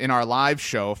in our live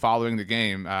show following the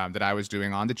game that I was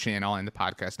doing on the channel and the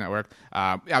podcast network,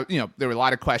 there were a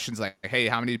lot of questions like, hey,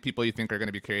 how many people you think are going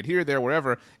to be carried here, there,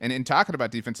 wherever? And in talking about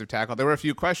defensive tackle, there were a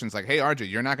few questions like, hey, RJ,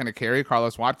 you're not going to carry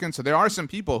Carlos Watkins? So there are some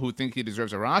people who think he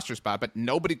deserves a roster spot, but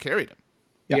nobody carried him.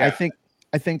 Yeah.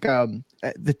 I think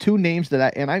the 2 names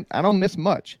that I don't miss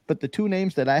much, but the 2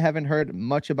 names that I haven't heard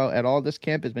much about at all this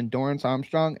camp has been Dorrance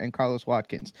Armstrong and Carlos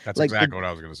Watkins. That's exactly what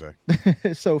I was going to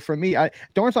say. So for me,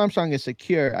 Dorrance Armstrong is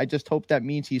secure. I just hope that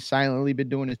means he's silently been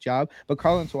doing his job. But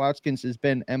Carlos Watkins has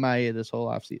been MIA this whole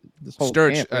offseason.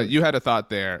 Sturge, you had a thought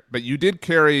there, but you did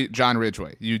carry John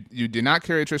Ridgway. You did not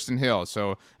carry Tristan Hill.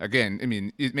 So again, I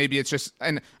mean, maybe it's just,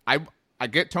 and I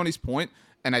get Tony's point.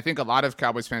 And I think a lot of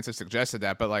Cowboys fans have suggested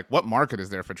that, but like, what market is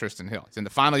there for Tristan Hill? He's in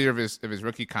the final year of his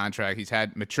rookie contract. He's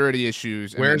had maturity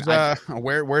issues.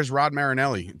 Where's Rod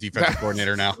Marinelli, defensive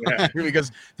coordinator now?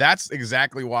 Because that's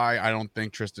exactly why I don't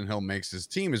think Tristan Hill makes his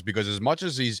team, is because as much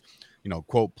as he's,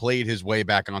 quote, played his way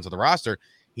back onto the roster,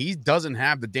 he doesn't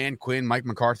have the Dan Quinn, Mike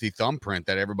McCarthy thumbprint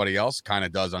that everybody else kind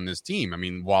of does on this team. I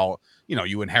mean, while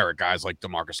you inherit guys like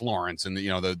DeMarcus Lawrence and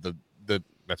the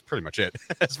that's pretty much it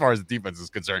as far as the defense is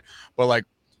concerned. But like,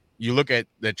 you look at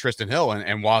Tristan Hill,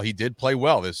 and while he did play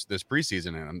well this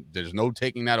preseason, and there's no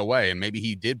taking that away, and maybe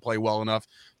he did play well enough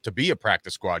to be a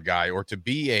practice squad guy or to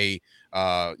be a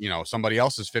somebody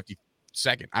else's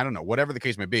 52nd. I don't know, whatever the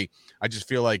case may be. I just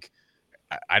feel like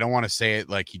I don't want to say it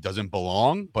like he doesn't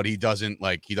belong, but he doesn't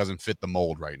fit the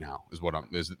mold right now.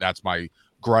 That's my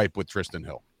gripe with Tristan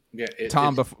Hill. Yeah,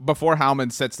 Tom. Before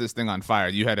Howman sets this thing on fire,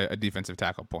 you had a defensive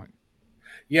tackle point.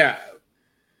 Yeah,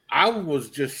 I was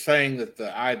just saying that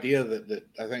the idea that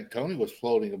I think Tony was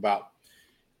floating about,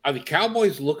 are the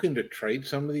Cowboys looking to trade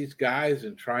some of these guys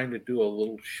and trying to do a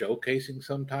little showcasing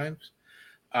sometimes?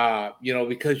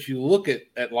 Because you look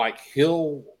at like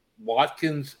Hill,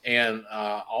 Watkins, and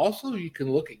also you can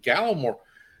look at Gallimore.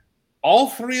 All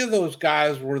 3 of those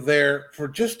guys were there for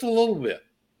just a little bit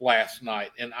last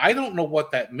night, and I don't know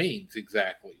what that means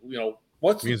exactly.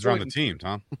 What's means they're on the team,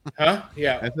 Tom? Huh?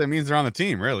 Yeah. That means they're on the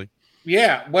team, really.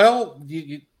 Yeah. Well,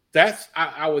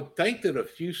 I would think that a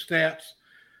few snaps,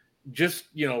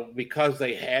 just, because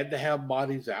they had to have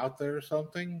bodies out there or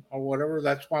something or whatever.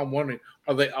 That's why I'm wondering,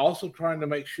 are they also trying to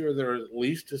make sure there at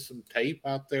least is some tape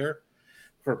out there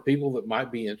for people that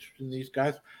might be interested in these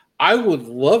guys? I would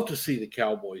love to see the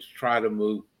Cowboys try to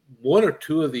move 1 or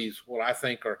 2 of these, what I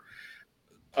think are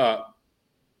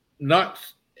not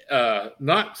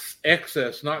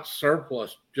excess, not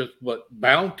surplus, but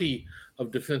bounty of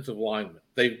defensive linemen.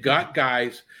 They've got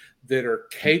guys that are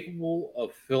capable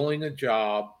of filling a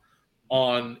job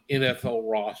on NFL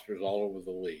rosters all over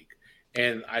the league.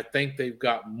 and I think they've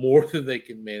got more than they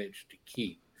can manage to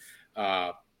keep.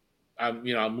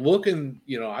 I'm looking.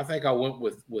 I think I went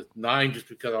with 9 just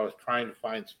because I was trying to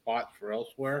find spots for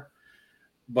elsewhere.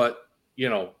 But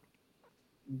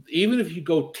even if you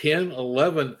go 10,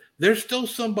 11, there's still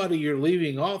somebody you're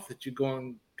leaving off that you're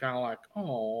going kind of like,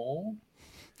 oh.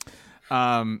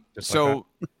 So,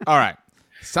 all right.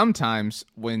 Sometimes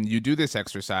when you do this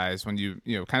exercise, when you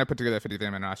kind of put together a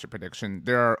 53-man roster prediction,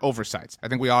 there are oversights. I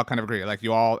think we all kind of agree. Like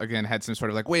you all, again, had some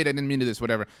sort of like, wait, I didn't mean to do this,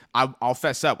 whatever. I'll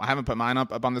fess up. I haven't put mine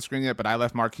up on the screen yet, but I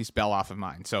left Marquise Bell off of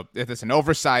mine. So if it's an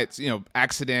oversight,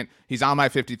 accident, he's on my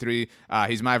 53.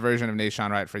 He's my version of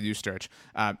Nahshon Wright for you, Sturch.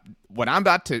 What I'm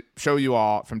about to show you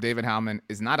all from David Howman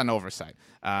is not an oversight.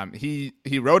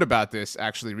 He wrote about this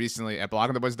actually recently at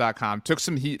blogoftheboys.com, took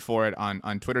some heat for it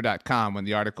on twitter.com when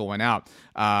the article went out.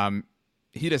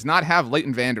 He does not have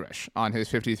Leighton Vander Esch on his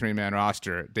 53-man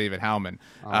roster, David Howman.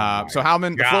 So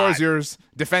Howman, the floor is yours.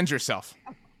 Defend yourself.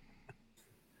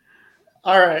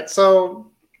 All right.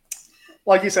 So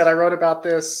like you said, I wrote about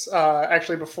this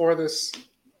actually before this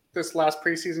last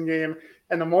preseason game.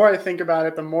 And the more I think about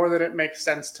it, the more that it makes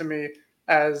sense to me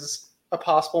as a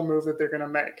possible move that they're going to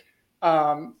make.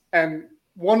 And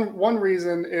one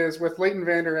reason is with Leighton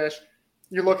Vander Esch,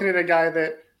 you're looking at a guy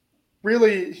that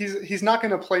really he's not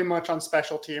going to play much on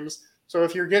special teams. So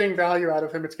if you're getting value out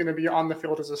of him, it's going to be on the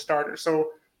field as a starter. So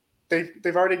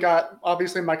they've already got,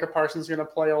 obviously Micah Parsons is going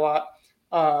to play a lot.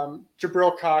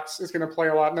 Jabril Cox is going to play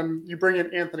a lot. And then you bring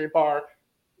in Anthony Barr,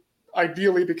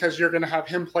 ideally because you're going to have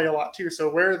him play a lot too. So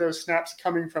where are those snaps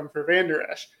coming from for Vander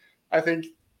Esch? I think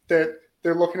that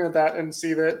they're looking at that and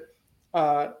see that,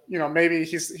 maybe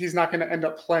he's not going to end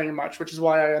up playing much, which is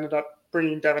why I ended up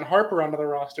bringing Devin Harper onto the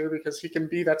roster, because he can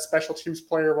be that special teams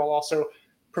player while also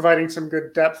providing some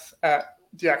good depth at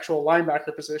the actual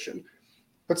linebacker position.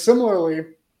 But similarly,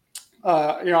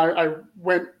 I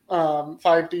went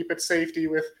 5 deep at safety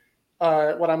with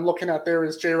what I'm looking at there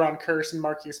is Jaron Kearse and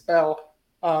Marquise Bell.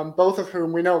 Both of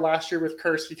whom we know last year with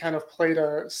Kearse, he kind of played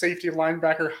a safety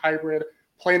linebacker hybrid,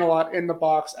 playing a lot in the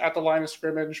box at the line of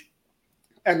scrimmage.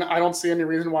 And I don't see any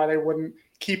reason why they wouldn't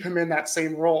keep him in that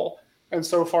same role. And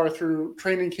so far through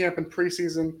training camp and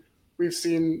preseason, we've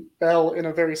seen Bell in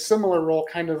a very similar role,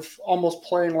 kind of almost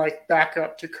playing like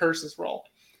backup to Kearse's role.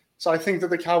 So I think that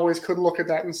the Cowboys could look at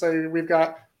that and say, we've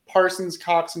got Parsons,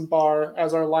 Cox, and Barr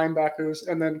as our linebackers,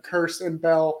 and then Kearse and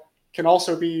Bell can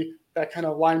also be that kind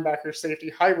of linebacker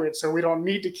safety hybrid. So we don't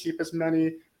need to keep as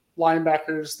many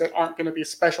linebackers that aren't going to be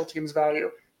special teams value,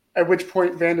 at which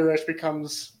point Vander Esch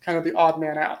becomes kind of the odd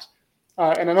man out.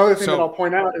 And another thing that I'll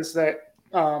point out is that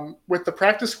with the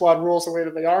practice squad rules the way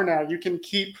that they are now, you can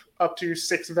keep up to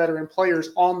 6 veteran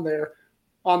players on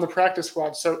the practice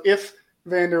squad. So if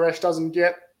Vander Esch doesn't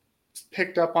get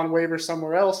picked up on waivers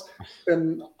somewhere else,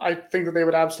 then I think that they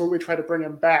would absolutely try to bring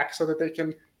him back so that they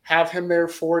can have him there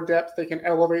for depth. They can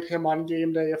elevate him on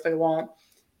game day if they want.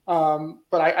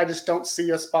 But I just don't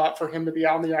see a spot for him to be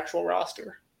on the actual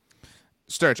roster.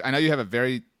 Sturch, I know you have a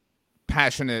very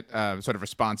passionate sort of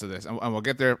response to this, and we'll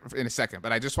get there in a second,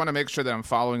 but I just want to make sure that I'm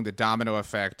following the domino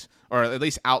effect, or at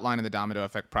least outlining the domino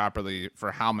effect properly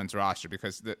for Howman's roster,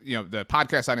 because the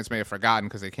podcast audience may have forgotten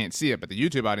because they can't see it, but the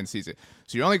YouTube audience sees it.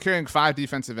 So you're only carrying 5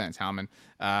 defensive ends, Howman.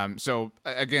 So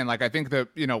again, like I think that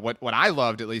what I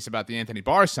loved at least about the Anthony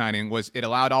Barr signing was it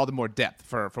allowed all the more depth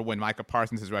for when Micah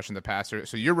Parsons is rushing the passer.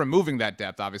 So you're removing that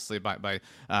depth obviously by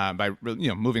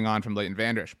moving on from Leighton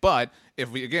Vander Esch. But if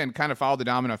we again kind of follow the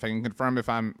domino effect, I can confirm if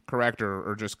I'm correct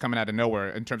or just coming out of nowhere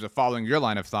in terms of following your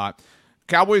line of thought.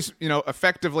 Cowboys,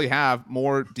 effectively have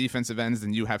more defensive ends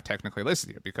than you have technically listed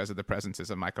here because of the presences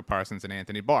of Micah Parsons and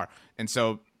Anthony Barr. And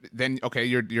so then, okay,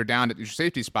 you're down at your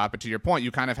safety spot, but to your point,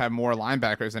 you kind of have more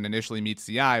linebackers than initially meets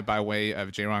the eye by way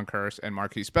of Jaron Kearse and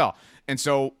Marquise Bell. And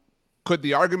so could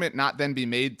the argument not then be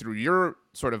made through your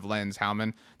sort of lens,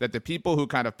 Howman, that the people who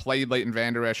kind of played Leighton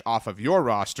Vander Esch off of your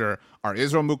roster are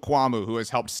Israel Mukuamu, who has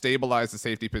helped stabilize the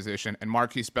safety position, and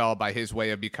Marquise Bell by his way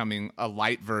of becoming a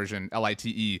light version,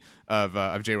 LITE, of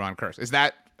Jaron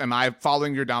Kearse? Am I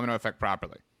following your domino effect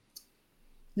properly?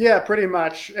 Yeah, pretty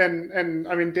much. And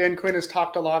I mean, Dan Quinn has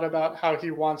talked a lot about how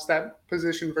he wants that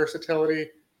position versatility.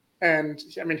 And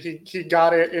I mean, he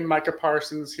got it in Micah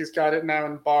Parsons. He's got it now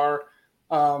in Barr.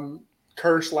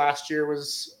 Kearse last year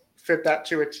fit that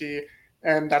to a T.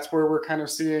 And that's where we're kind of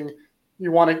seeing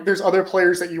there's other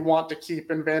players that you want to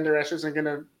keep, and Vander Esch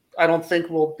isn't I don't think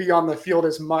will be on the field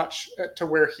as much to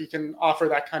where he can offer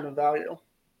that kind of value.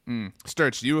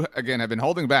 Sturch, you again have been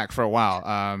holding back for a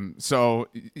while. So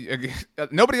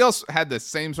nobody else had the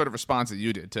same sort of response that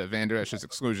you did to Vander Esch's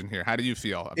exclusion here. How do you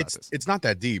feel about this? It's not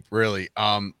that deep, really.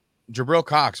 Jabril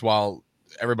Cox, while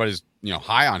everybody's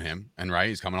high on him, and right,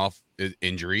 he's coming off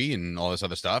injury and all this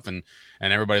other stuff, and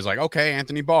everybody's like, okay,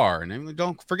 Anthony Barr, and then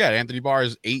don't forget Anthony Barr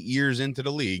is 8 years into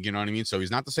the league, you know what I mean? So he's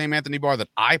not the same Anthony Barr that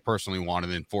I personally wanted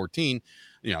in 14.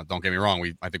 Don't get me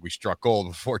wrong, I think we struck gold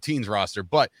with 14's roster,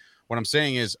 but what I'm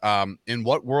saying is, in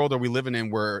what world are we living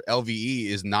in where LVE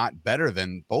is not better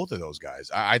than both of those guys?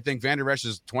 I think Van Der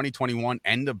Esch's 2021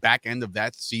 back end of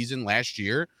that season last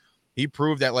year, he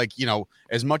proved that,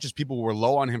 as much as people were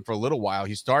low on him for a little while,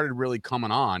 he started really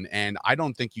coming on. And I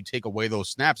don't think you take away those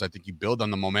snaps. I think you build on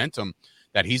the momentum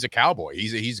that he's a Cowboy.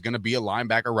 He's going to be a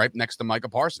linebacker right next to Micah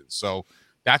Parsons. So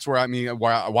that's where,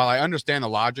 while I understand the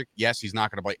logic, yes, he's not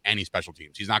going to play any special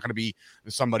teams. He's not going to be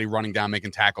somebody running down,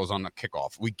 making tackles on the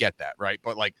kickoff. We get that, right?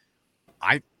 But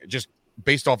I just,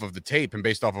 based off of the tape and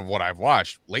based off of what I've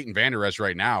watched, Leighton Vander Esch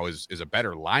right now is a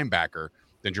better linebacker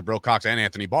than Jabril Cox and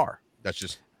Anthony Barr.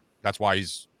 That's why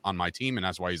he's on my team, and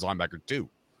that's why he's linebacker too.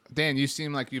 Dan, you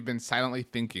seem like you've been silently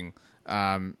thinking.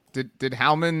 Did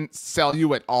Howman sell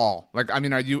you at all? Are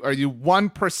you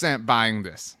 1% buying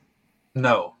this?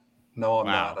 No, I'm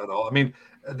not at all.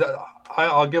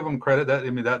 I'll give him credit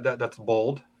that's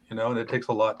bold, and it takes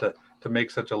a lot to make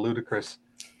such a ludicrous,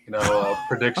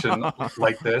 prediction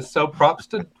like this. So props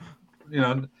to,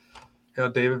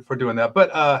 David for doing that.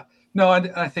 But no,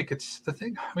 I think it's the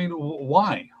thing.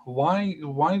 Why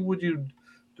would you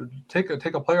take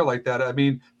a player like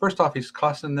that? First off, he's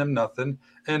costing them nothing,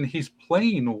 and he's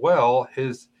playing well.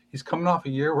 He's coming off a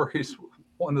year where he's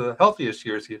one of the healthiest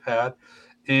years he's had,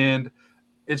 and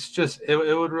it's just it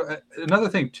would. Another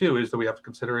thing too is that we have to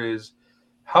consider is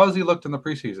how has he looked in the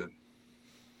preseason?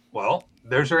 Well,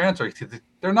 there's your answer.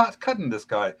 They're not cutting this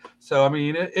guy. So,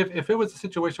 if it was a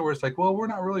situation where it's like, well, we're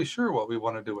not really sure what we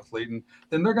want to do with Leighton,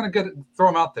 then they're going to throw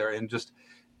him out there and just,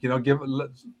 give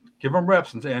him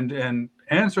reps and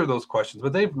answer those questions.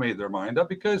 But they've made their mind up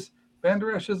because Van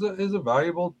Der Esch is a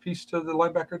valuable piece to the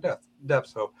linebacker depth.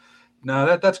 So,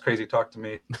 no, that's crazy talk to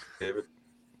me, David.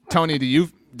 Tony, do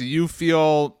you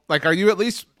feel like, are you at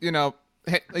least, are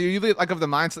you like of the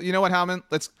mindset, you know what, Howman,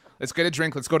 let's get a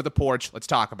drink. Let's go to the porch. Let's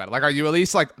talk about it. Are you at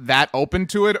least that open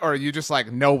to it? Or are you just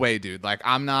no way, dude?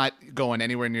 I'm not going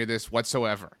anywhere near this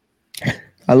whatsoever.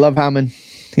 I love Howman.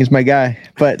 He's my guy.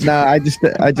 But no, I just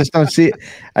don't see it.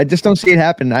 I just don't see it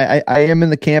happen. I am in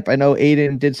the camp. I know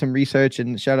Aiden did some research,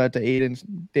 and shout out to Aiden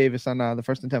Davis on the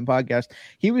First and 10 podcast.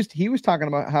 He was talking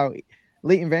about how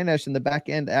Leighton Vander Esch in the back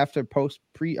end after post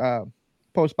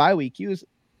bye week, he was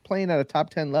playing at a top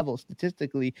 10 level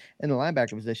statistically in the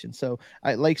linebacker position. So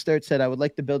like Sturt said, I would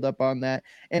like to build up on that.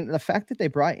 And the fact that they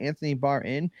brought Anthony Barr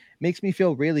in makes me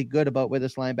feel really good about where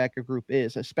this linebacker group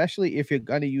is, especially if you're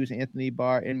going to use Anthony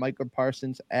Barr and Micah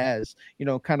Parsons as,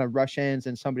 kind of rush ends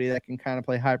and somebody that can kind of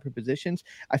play hybrid positions.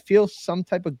 I feel some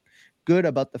type of good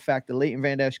about the fact that Leighton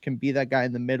Vander Esch can be that guy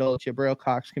in the middle. Jabril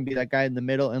Cox can be that guy in the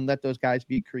middle, and let those guys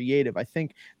be creative. I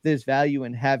think there's value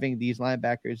in having these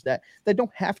linebackers that don't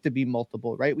have to be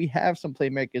multiple, right? We have some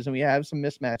playmakers and we have some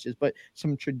mismatches, but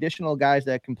some traditional guys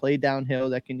that can play downhill,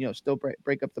 that can, still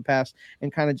break up the pass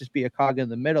and kind of just be a cog in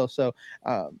the middle. So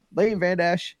Leighton Vander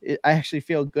Esch, I actually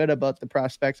feel good about the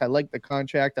prospects. I like the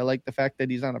contract. I like the fact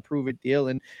that he's on a prove-it deal,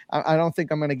 and I don't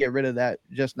think I'm going to get rid of that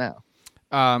just now.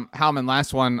 Howman,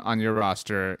 last one on your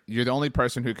roster. You're the only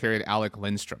person who carried Alec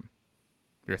Lindstrom.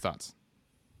 Your thoughts?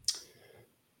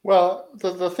 Well,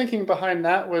 the thinking behind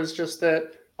that was just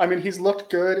that, he's looked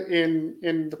good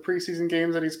in the preseason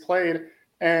games that he's played.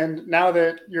 And now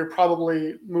that you're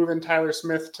probably moving Tyler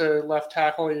Smith to left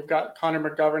tackle, you've got Connor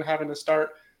McGovern having to start,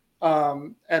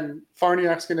 and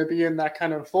Farniok's going to be in that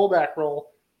kind of fullback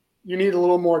role. You need a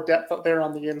little more depth up there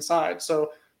on the inside.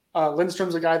 So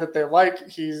Lindstrom's a guy that they like.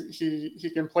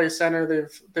 He can play center.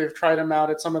 They've tried him out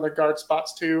at some of the guard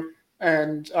spots too.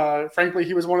 And frankly,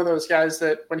 he was one of those guys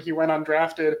that when he went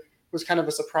undrafted was kind of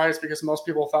a surprise because most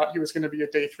people thought he was going to be a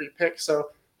day 3 pick. So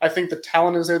I think the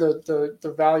talent is there.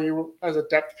 The value as a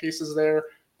depth piece is there.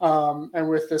 And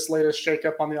with this latest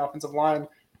shakeup on the offensive line,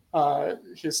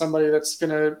 he's somebody that's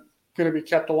going to be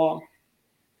kept along.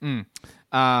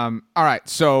 All right.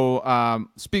 So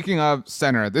speaking of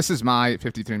center, this is my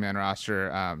 53-man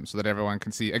roster so that everyone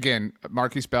can see. Again,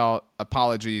 Marquise Bell,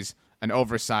 apologies, an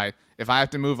oversight. If I have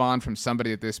to move on from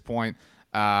somebody at this point,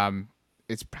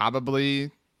 it's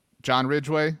probably John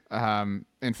Ridgway.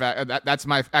 In fact, that's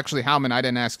my – actually, Howman, I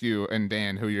didn't ask you and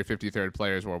Dan who your 53rd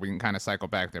players were. We can kind of cycle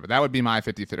back there. But that would be my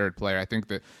 53rd player. I think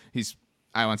that he's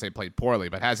 – I won't say played poorly,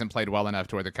 but hasn't played well enough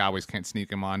to where the Cowboys can't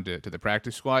sneak him on to the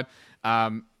practice squad.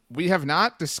 We have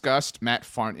not discussed Matt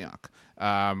Farniok.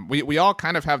 We all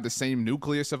kind of have the same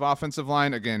nucleus of offensive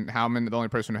line. Again, Howman, the only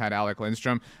person who had Alec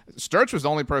Lindstrom. Sturch was the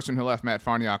only person who left Matt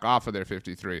Farniok off of their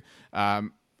 53.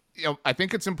 I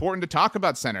think it's important to talk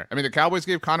about center. I mean, the Cowboys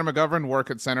gave Connor McGovern work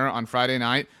at center on Friday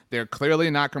night. They're clearly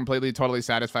not completely, totally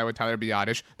satisfied with Tyler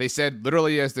Biadasz. They said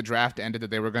literally as the draft ended that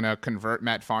they were going to convert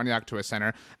Matt Farniok to a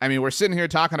center. I mean, we're sitting here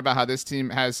talking about how this team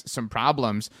has some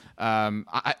problems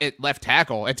at left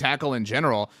tackle, at tackle in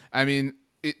general. I mean,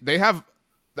 they have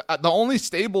the only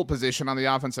stable position on the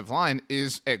offensive line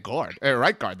is at guard,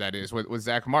 right guard, that is, with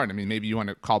Zach Martin. I mean, maybe you want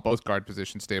to call both guard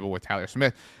positions stable with Tyler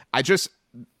Smith.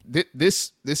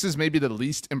 This is maybe the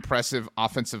least impressive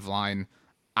offensive line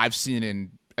I've seen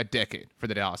in a decade for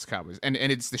the Dallas Cowboys, and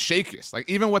it's the shakiest. Like,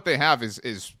 even what they have is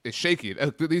shaky.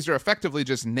 These are effectively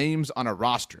just names on a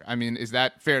roster. I mean, is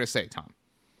that fair to say, Tom?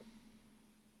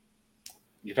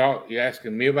 You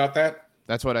asking me about that?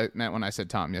 That's what I meant when I said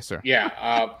Tom. Yes, sir. Yeah,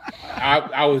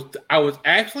 I was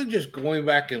actually just going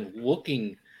back and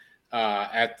looking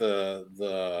at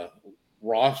the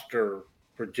roster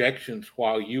projections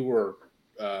while you were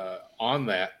on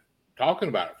that, talking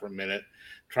about it for a minute,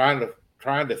 trying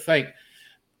to think.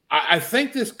 I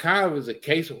think this kind of is a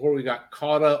case of where we got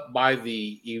caught up by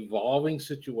the evolving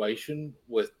situation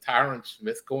with Tyron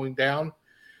Smith going down,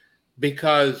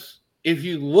 because if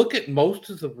you look at most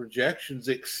of the projections,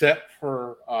 except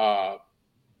for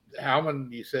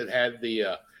Howman, you said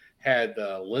had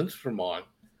Lindstrom on,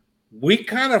 we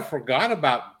kind of forgot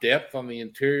about depth on the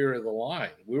interior of the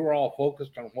line. We were all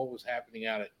focused on what was happening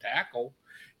out at tackle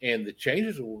and the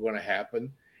changes that were going to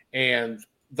happen. And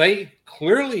they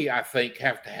clearly, I think,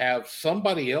 have to have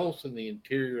somebody else in the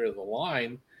interior of the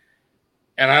line.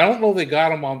 And I don't know they got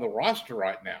them on the roster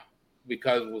right now,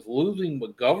 because with losing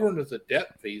McGovern as a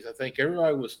depth piece, I think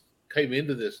everybody came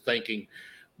into this thinking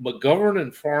McGovern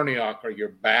and Farniok are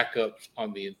your backups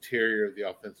on the interior of the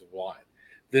offensive line.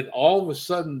 Then all of a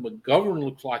sudden, McGovern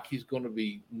looks like he's going to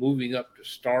be moving up to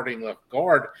starting left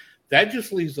guard. That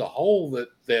just leaves a hole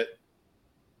that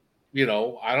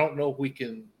I don't know if we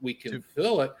can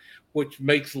fill it, which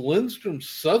makes Lindstrom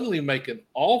suddenly make an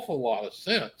awful lot of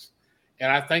sense. And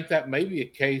I think that may be a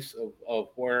case of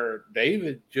where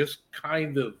David just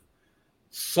kind of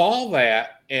saw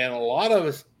that, and a lot of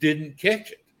us didn't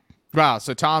catch it. Wow.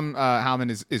 So Tom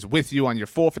Howman is with you on your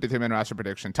full 53-man roster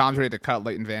prediction. Tom's ready to cut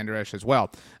Leighton Vander Esch as well.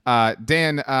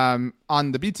 Dan, on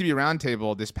the BTB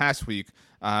Roundtable this past week,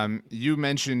 you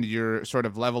mentioned your sort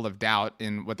of level of doubt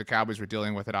in what the Cowboys were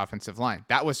dealing with at offensive line.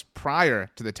 That was prior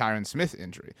to the Tyron Smith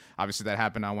injury. Obviously, that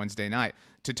happened on Wednesday night.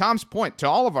 To Tom's point, to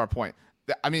all of our point,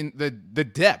 I mean, the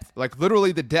depth, like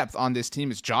literally the depth on this team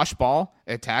is Josh Ball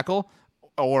at tackle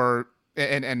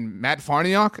and Matt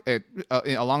Farniok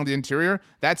along the interior.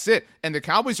 That's it. And the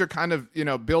Cowboys are kind of,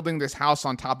 building this house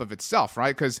on top of itself,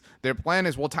 right? Because their plan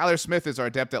is, well, Tyler Smith is our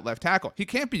depth at left tackle. He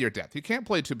can't be your depth. He can't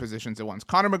play two positions at once.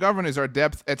 Connor McGovern is our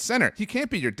depth at center. He can't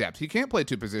be your depth. He can't play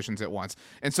two positions at once.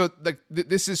 And so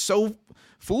this is so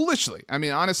foolishly,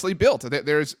 honestly built.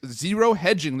 There's zero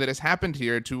hedging that has happened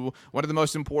here to one of the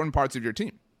most important parts of your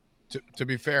team. To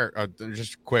be fair,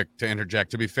 just quick to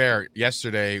interject, to be fair,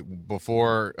 yesterday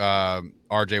before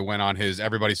RJ went on his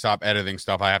everybody stop editing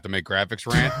stuff, I have to make graphics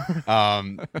rant.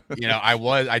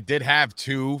 I did have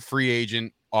two free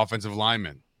agent offensive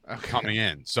linemen coming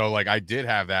in. So I did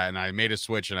have that, and I made a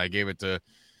switch and I gave it to,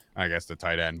 I guess, the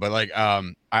tight end. But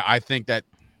I think that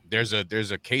there's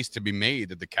a case to be made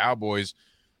that the Cowboys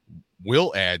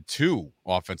will add two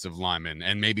offensive linemen,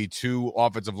 and maybe two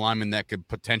offensive linemen that could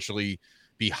potentially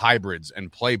be hybrids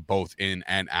and play both in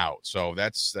and out. So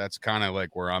that's kind of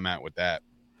where I'm at with that.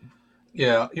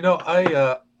 Yeah,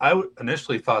 I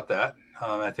initially thought that.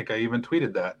 I think I even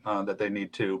tweeted that they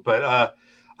need to, but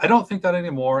I don't think that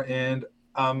anymore. And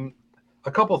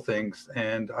a couple things,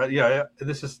 and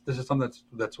this is something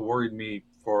that's worried me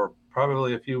for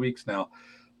probably a few weeks now.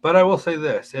 But I will say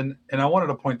this, and I wanted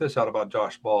to point this out about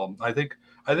Josh Ball. I think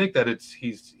that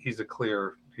he's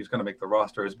going to make the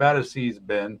roster. As bad as he's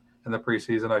been in the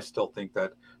preseason, I still think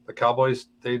that the Cowboys,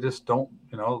 they just don't,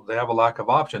 they have a lack of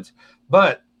options.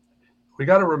 But we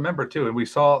got to remember too, and we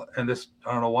saw, and this,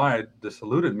 I don't know why this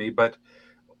eluded me, but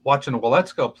watching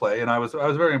Weletsko play, and I was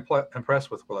very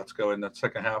impressed with Weletsko in that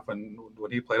second half and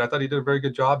when he played. I thought he did a very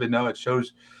good job, and it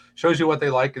shows you what they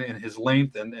like in his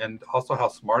length and also how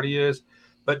smart he is.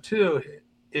 But two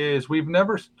is we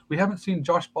haven't seen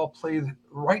Josh Ball play the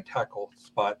right tackle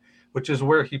spot, which is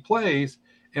where he plays.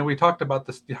 And we talked about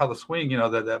this, how the swing,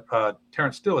 that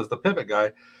Terrence Steele is the pivot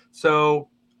guy. So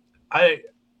I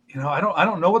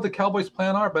don't know what the Cowboys'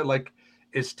 plan are, but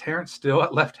is Terrence Steele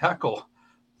at left tackle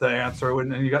the answer?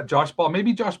 And you got Josh Ball.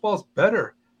 Maybe Josh Ball's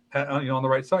better, on the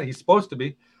right side. He's supposed to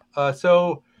be. Dan,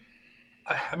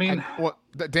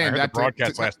 the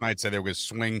broadcast last night said they were going to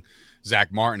swing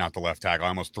Zach Martin out the left tackle. I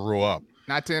almost threw up.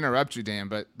 Not to interrupt you, Dan,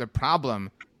 but the problem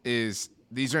is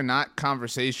these are not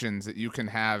conversations that you can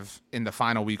have in the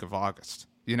final week of August.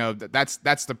 You know,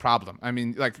 that's the problem. I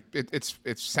mean, like it's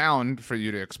sound for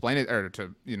you to explain it or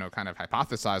to, you know, kind of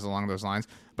hypothesize along those lines,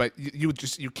 but you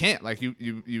can't. Like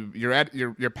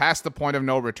you're past the point of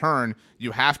no return.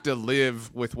 You have to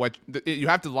live with what you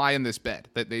have to lie in this bed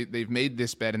that they've made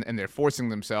this bed and they're forcing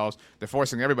themselves. They're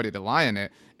forcing everybody to lie in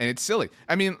it, and it's silly.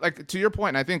 I mean, like to your point,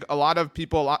 and I think a lot of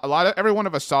every one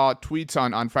of us saw tweets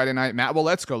on Friday night. Matt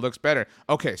Waletzko looks better.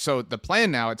 Okay, so the plan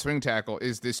now at swing tackle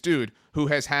is this dude who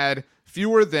has had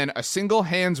fewer than a single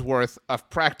hand's worth of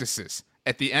practices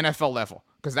at the NFL level,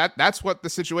 because that's what the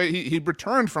situation. He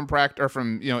returned from practice or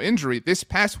from injury this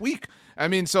past week. I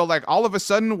mean, so like all of a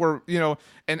sudden we're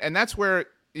and that's where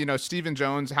Stephen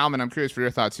Jones, Howman, I'm curious for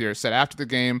your thoughts here, said after the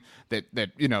game that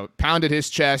pounded his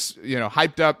chest,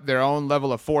 hyped up their own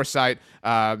level of foresight,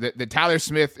 that Tyler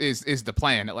Smith is the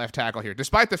plan at left tackle here,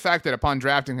 despite the fact that upon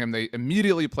drafting him they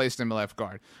immediately placed him at left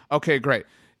guard. Okay, great.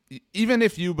 Even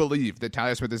if you believe that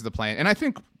Tyler Smith is the plan, and I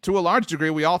think to a large degree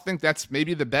we all think that's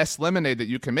maybe the best lemonade that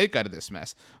you can make out of this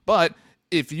mess, but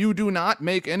if you do not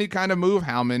make any kind of move,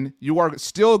 Howman, you are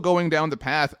still going down the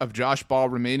path of Josh Ball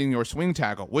remaining your swing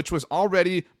tackle, which was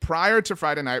already, prior to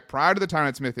Friday night, prior to the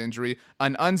Tyron Smith injury,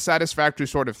 an unsatisfactory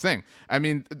sort of thing. I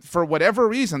mean, for whatever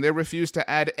reason, they refuse to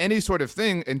add any sort of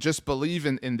thing and just believe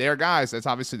in their guys. That's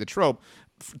obviously the trope,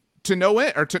 to no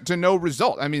end, or to no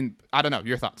result. I mean, I don't know.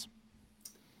 Your thoughts?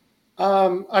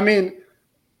 I mean,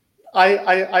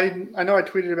 I know I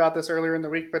tweeted about this earlier in the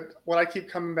week, but what I keep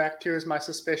coming back to is my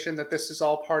suspicion that this is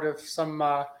all part of some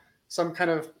kind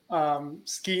of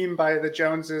scheme by the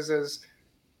Joneses, as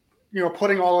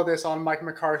putting all of this on Mike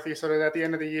McCarthy, so that at the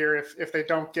end of the year, if they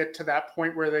don't get to that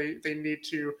point where they need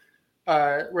to,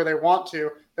 where they want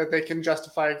to, that they can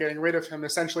justify getting rid of him.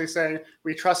 Essentially saying,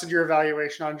 we trusted your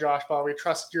evaluation on Josh Ball, we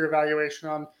trusted your evaluation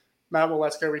on Matt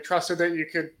Waletzko, we trusted that you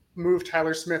could move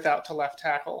Tyler Smith out to left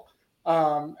tackle,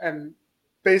 and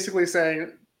basically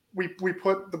saying we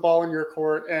put the ball in your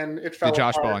court and it fell. The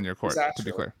Josh apart. Ball in your court, to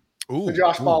be clear. The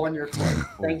Josh Ball in your court.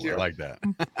 Thank you. I like that.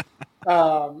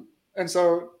 And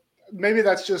so maybe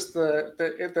that's just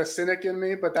the cynic in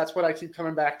me, but that's what I keep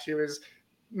coming back to, is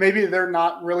maybe they're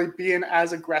not really being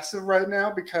as aggressive right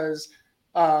now because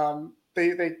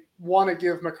they want to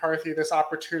give McCarthy this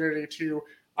opportunity to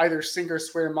either sink or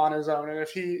swim on his own. And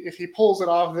if he pulls it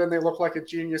off, then they look like a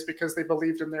genius because they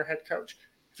believed in their head coach.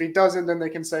 If he doesn't, then they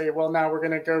can say, well, now we're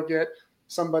going to go get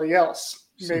somebody else.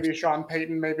 Maybe Sean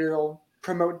Payton, maybe they'll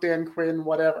promote Dan Quinn,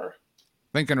 whatever.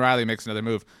 Lincoln Riley makes another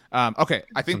move. Okay,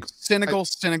 I think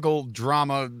cynical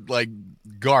drama, like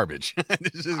garbage.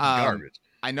 This is garbage.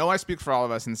 I know I speak for all of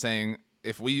us in saying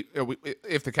if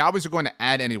the Cowboys are going to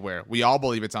add anywhere, we all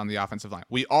believe it's on the offensive line.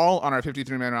 We all, on our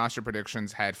 53-man roster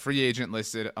predictions, had free agent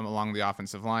listed along the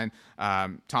offensive line.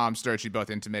 Tom, Sturch, you both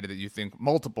intimated that you think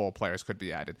multiple players could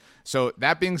be added. So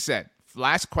that being said,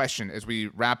 last question as we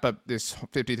wrap up this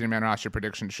 53-man roster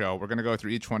prediction show. We're going to go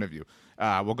through each one of you.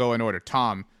 We'll go in order.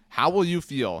 Tom, how will you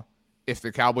feel if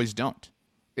the Cowboys don't?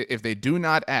 If they do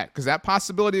not add? Because that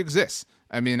possibility exists.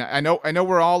 I mean, I know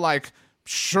we're all like,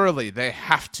 surely they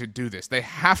have to do this. They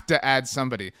have to add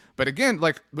somebody. But again,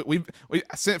 like we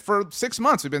for 6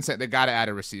 months we've been saying they got to add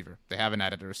a receiver. They haven't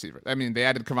added a receiver. I mean, they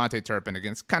added Kevontae Turpin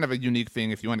again. It's kind of a unique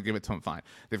thing. If you want to give it to him, fine.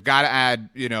 They've got to add,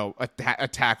 a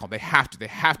tackle. They have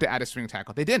to add a swing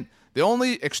tackle. They didn't. The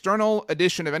only external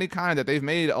addition of any kind that they've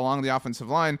made along the offensive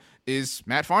line is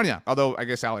Matt Farniok. Although I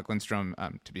guess Alec Lindstrom,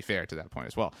 to be fair to that point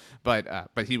as well, but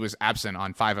he was absent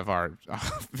on 5 of our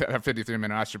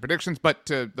 53-minute roster predictions. But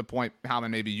to the point, Howman,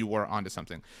 maybe you were onto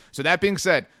something. So that being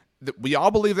said, we all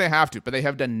believe they have to, but they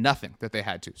have done nothing that they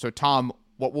had to. So Tom,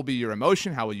 what will be your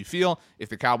emotion? How will you feel if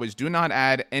the Cowboys do not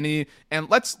add any, and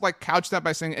let's couch that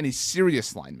by saying any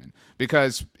serious linemen?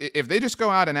 Because if they just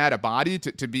go out and add a body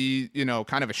to be,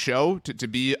 kind of a show, to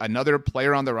be another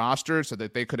player on the roster so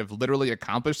that they could have literally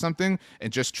accomplished something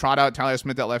and just trot out Tyler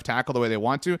Smith at left tackle the way they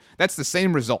want to, that's the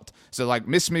same result. So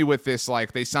miss me with this,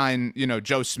 they sign,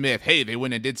 Joe Smith. Hey, they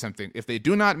went and did something. If they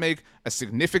do not make a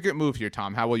significant move here,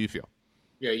 Tom, how will you feel?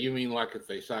 Yeah, you mean if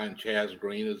they sign Chaz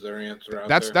Green as their answer out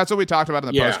there? That's what we talked about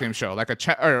in the postgame show, like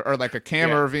a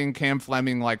Cam Irving, Cam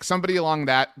Fleming, somebody along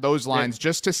those lines,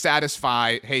 just to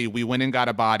satisfy, hey, we went and got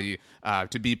a body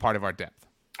to be part of our depth.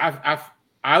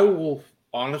 I will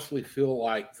honestly feel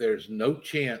like there's no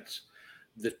chance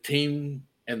the team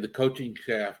and the coaching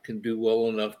staff can do well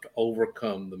enough to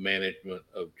overcome the management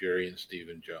of Jerry and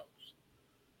Stephen Jones.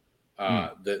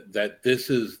 That this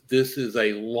is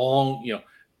a long,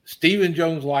 Stephen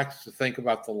Jones likes to think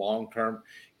about the long term.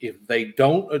 If they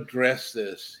don't address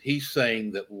this, he's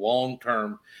saying that long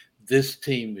term, this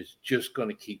team is just going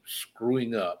to keep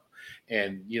screwing up,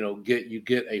 and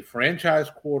get a franchise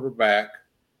quarterback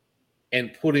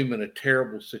and put him in a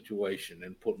terrible situation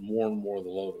and put more and more of the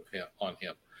load on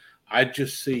him. I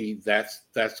just see that's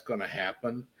going to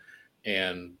happen,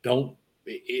 and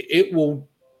it will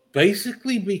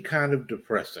basically be kind of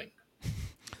depressing.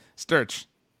 Sturch.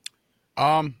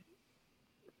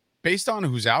 Based on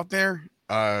who's out there,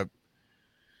 I'm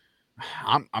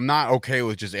not okay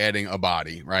with just adding a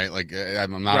body, right? Like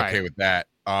I'm not okay with that.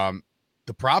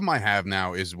 The problem I have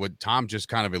now is what Tom just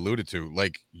kind of alluded to.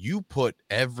 Like, you put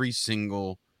every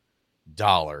single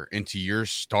dollar into your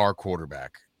star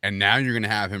quarterback, and now you're going to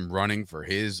have him running for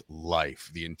his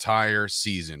life the entire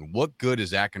season. What good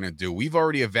is that going to do? We've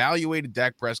already evaluated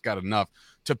Dak Prescott enough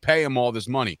to pay him all this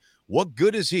money. What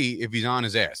good is he if he's on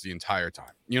his ass the entire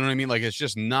time? You know what I mean? Like, it's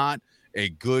just not a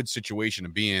good situation to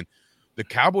be in. The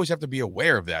Cowboys have to be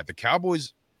aware of that. The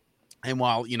Cowboys, and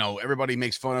while, everybody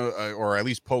makes fun of, or at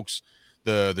least pokes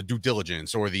the due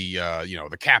diligence or the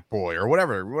the cat boy or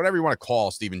whatever you want to call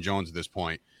Stephen Jones at this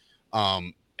point,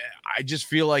 I just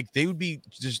feel like they would be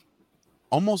just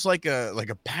almost like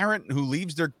a parent who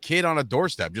leaves their kid on a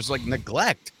doorstep, just like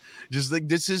neglect. Just like,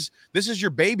 this is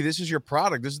your baby, this is your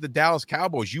product, this is the Dallas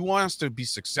Cowboys. You want us to be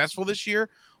successful this year?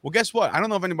 Well, guess what? I don't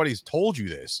know if anybody's told you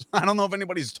this. I don't know if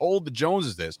anybody's told the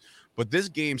Joneses this, but this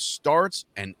game starts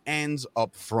and ends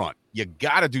up front. You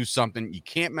got to do something. You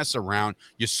can't mess around.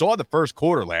 You saw the first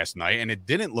quarter last night, and it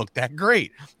didn't look that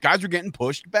great. Guys were getting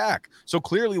pushed back. So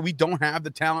clearly we don't have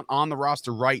the talent on the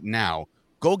roster right now.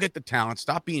 Go get the talent.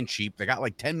 Stop being cheap. They got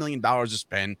like $10 million to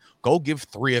spend. Go give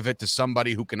 3 of it to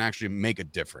somebody who can actually make a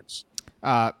difference.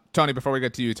 Tony, before we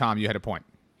get to you, Tom, you had a point.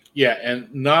 Yeah, and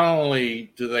not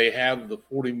only do they have the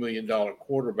 $40 million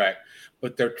quarterback,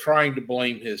 but they're trying to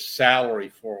blame his salary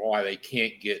for why they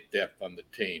can't get depth on the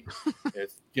team.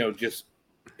 It's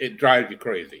it drives you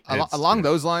crazy. Along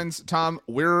those lines, Tom,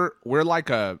 we're like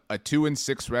a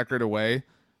 2-6 record away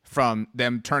from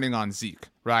them turning on Zeke,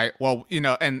 right? Well,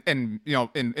 and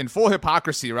in full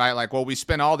hypocrisy, right? Like, well, we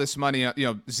spent all this money,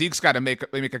 Zeke's got to make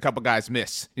a couple guys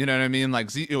miss. You know what I mean? Like,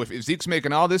 if Zeke's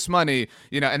making all this money,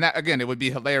 and that, again, it would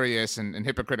be hilarious and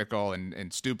hypocritical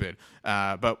and stupid.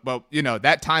 But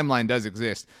that timeline does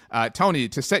exist. Tony,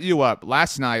 to set you up,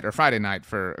 last night or Friday night,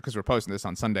 because we're posting this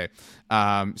on Sunday,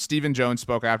 Stephen Jones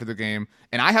spoke after the game,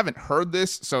 and I haven't heard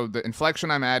this, so the inflection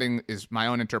I'm adding is my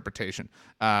own interpretation.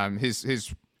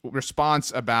 His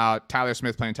response about Tyler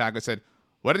Smith playing tackle said,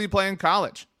 "What did he play in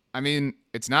college? I mean,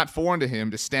 it's not foreign to him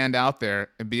to stand out there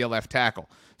and be a left tackle."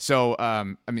 So,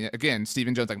 again,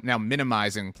 Stephen Jones now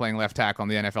minimizing playing left tackle in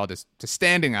the NFL to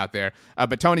standing out there.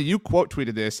 But Tony, you quote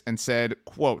tweeted this and said,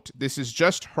 quote, "This is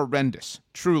just horrendous,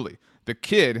 truly. The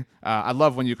kid," I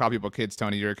love when you call people kids,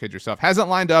 Tony, you're a kid yourself, "hasn't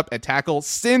lined up at tackle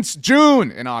since June,"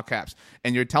 in all caps.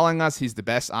 "And you're telling us he's the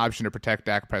best option to protect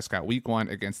Dak Prescott week 1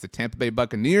 against the Tampa Bay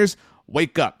Buccaneers?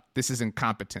 Wake up. This is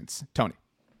incompetence." Tony.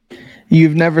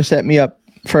 You've never set me up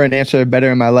for an answer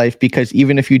better in my life, because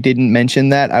even if you didn't mention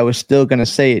that, I was still going to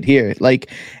say it here.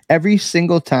 Like, every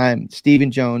single time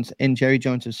Stephen Jones and Jerry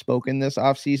Jones have spoken this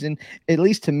offseason, at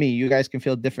least to me, you guys can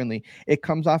feel differently, it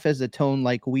comes off as a tone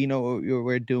like, we know what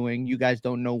we're doing. You guys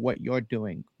don't know what you're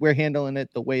doing. We're handling it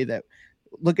the way that,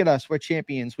 look at us, we're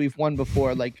champions, we've won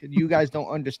before, like, you guys don't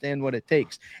understand what it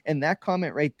takes. And that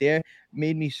comment right there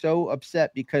made me so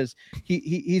upset, because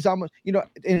he's almost,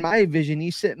 in my vision,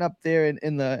 he's sitting up there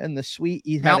in the suite.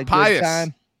 He's had a good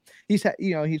time. He's had,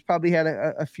 he's probably had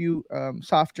a few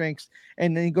soft drinks,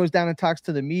 and then he goes down and talks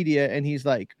to the media, and he's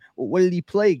like, well, "What did he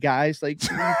play, guys? Like,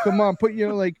 come on,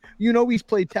 he's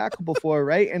played tackle before,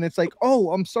 right?" And it's like,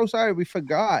 "Oh, I'm so sorry, we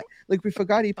forgot. Like, we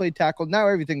forgot he played tackle. Now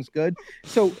everything's good."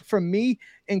 So for me,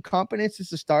 incompetence is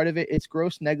the start of it. It's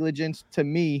gross negligence to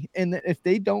me. And if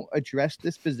they don't address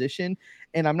this position,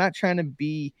 and I'm not trying to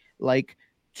be like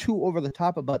too over the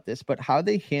top about this, but how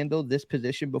they handle this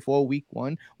position before week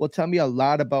 1 will tell me a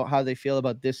lot about how they feel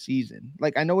about this season.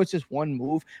 Like, I know it's just one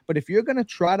move, but if you're going to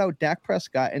trot out Dak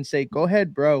Prescott and say, "Go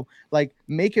ahead, bro, like,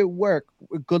 make it work.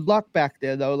 Good luck back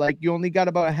there, though. Like, you only got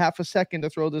about a half a second to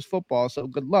throw this football, so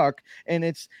good luck." And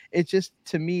it's just,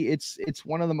 to me, it's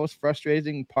one of the most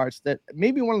frustrating parts, that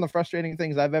maybe one of the frustrating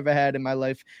things I've ever had in my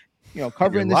life,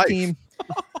 covering this team.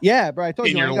 Yeah, bro, I told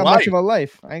you I ain't got much of a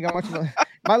life.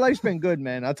 My life's been good,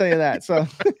 man. I'll tell you that. So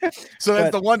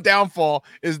that's the one downfall,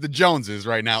 is the Joneses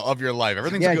right now of your life.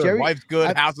 Everything's good. Jerry, wife's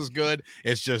good. House is good.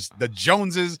 It's just the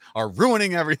Joneses are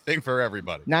ruining everything for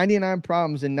everybody. 99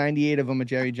 problems and 98 of them are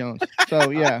Jerry Jones.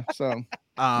 So, yeah. So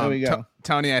there we go.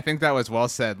 Tony, I think that was well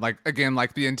said. Like, again,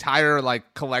 like the entire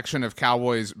collection of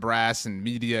Cowboys brass and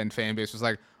media and fan base was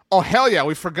like, "Oh, hell yeah,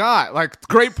 we forgot. Like,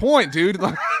 great point, dude."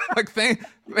 Like,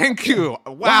 thank you.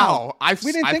 Wow. I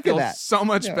didn't think feel of that. so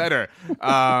much Yeah. better.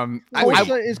 What's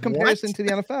his comparison to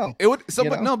the NFL? It would. So, You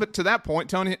but know? no. But to that point,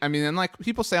 Tony. I mean, and like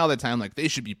people say all the time, like they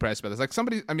should be pressed by this. Like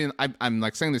somebody. I mean, I'm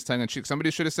like saying this tongue in cheek.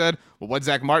 Somebody should have said, "Well, what'd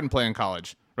Zach Martin play in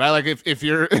college?" Right? Like if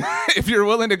you're if you're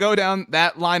willing to go down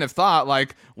that line of thought,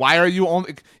 like why are you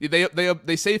only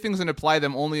they say things and apply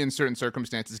them only in certain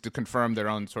circumstances to confirm their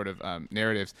own sort of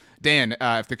narratives. Dan,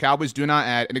 if the Cowboys do not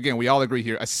add, and again we all agree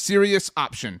here, a serious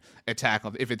option at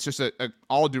tackle, if it's just a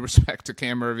all due respect to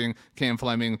Cam Irving, Cam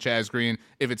Fleming, Chaz Green,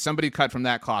 if it's somebody cut from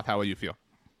that cloth, how will you feel?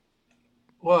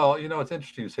 Well, it's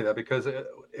interesting to say that because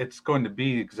it's going to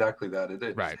be exactly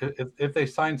that. Right. If they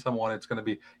sign someone, it's going to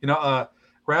be,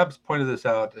 Rabs pointed this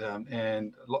out,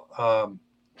 and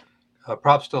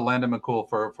props to Landon McCool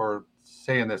for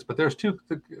saying this. But there's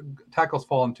tackles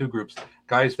fall in two groups: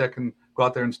 guys that can go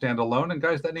out there and stand alone, and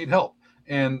guys that need help.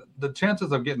 And the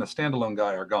chances of getting a standalone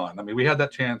guy are gone. I mean, we had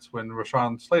that chance when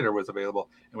Rashawn Slater was available,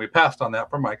 and we passed on that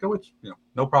for Micah, which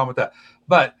no problem with that.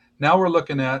 But now we're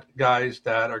looking at guys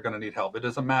that are going to need help. It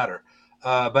doesn't matter.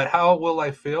 But how will I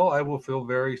feel? I will feel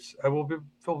very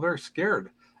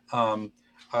scared.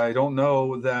 I don't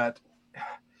know that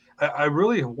I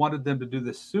really wanted them to do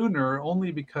this sooner,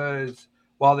 only because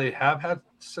while they have had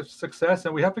such success,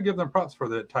 and we have to give them props for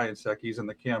the Ty Nsekes and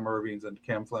the Cam Irvings and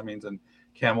Cam Flemings and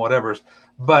Cam whatevers,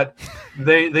 but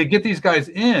they get these guys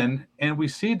in, and we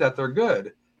see that they're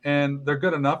good, and they're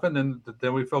good enough, and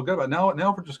then we feel good about it.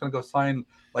 Now we're just going to go sign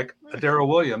like a Darrell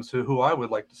Williams, who I would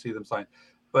like to see them sign,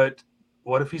 but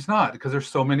what if he's not? Because there's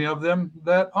so many of them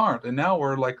that aren't, and now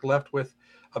we're like left with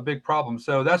a big problem.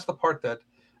 So that's the part that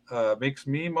makes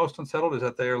me most unsettled, is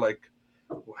that they're like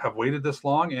have waited this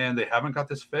long and they haven't got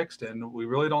this fixed, and we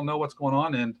really don't know what's going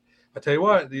on. And I tell you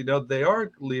what, they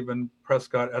are leaving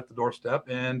Prescott at the doorstep,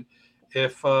 and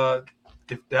if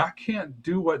Dak can't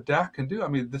do what Dak can do, I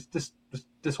mean,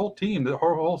 this whole team, the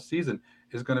whole season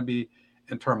is going to be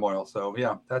in turmoil. So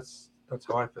yeah, that's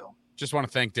how I feel. Just want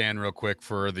to thank Dan real quick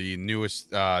for the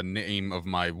newest name of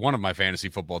one of my fantasy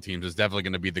football teams is definitely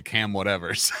going to be the Cam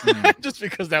Whatevers, just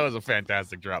because that was a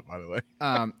fantastic drop, by the way.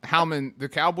 Howman, the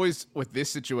Cowboys with this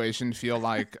situation feel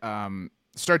like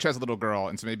Sturch has a little girl,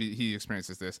 and so maybe he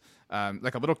experiences this,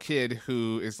 like a little kid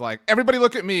who is like, everybody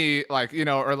look at me, like,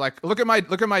 or like look at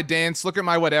my dance, look at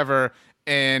my whatever.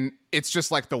 And it's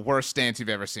just like the worst dance you've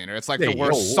ever seen, or it's like the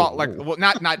worst song. Like, well,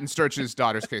 not in Sturch's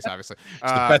daughter's case, obviously. It's the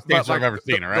best dance I've ever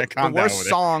seen. All right, the worst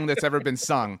song that's ever been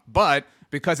sung. But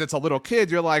because it's a little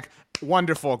kid, you're like,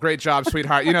 wonderful, great job,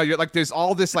 sweetheart. You're like, there's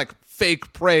all this like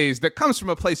fake praise that comes from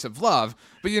a place of love.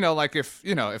 But like if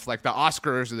like the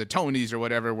Oscars or the Tonys or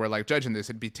whatever were like judging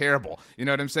this, it'd be terrible. You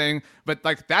know what I'm saying? But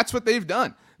like that's what they've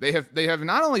done. They have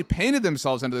not only painted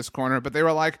themselves into this corner, but they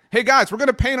were like, hey guys, we're going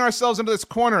to paint ourselves into this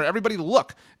corner. Everybody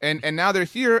look. And now they're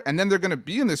here, and then they're going to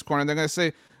be in this corner, and they're going to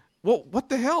say, well, what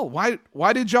the hell?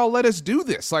 Why did y'all let us do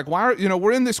this? Like, why are,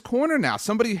 we're in this corner now.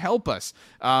 Somebody help us.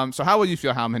 So how will you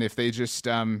feel, Howman, if they just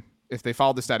if they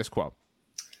follow the status quo?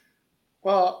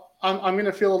 Well, I'm going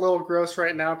to feel a little gross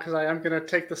right now because I am going to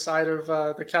take the side of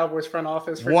the Cowboys front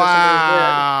office for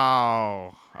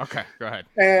wow. Okay, go ahead.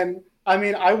 And I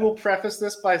mean, I will preface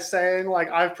this by saying,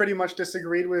 like, I've pretty much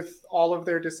disagreed with all of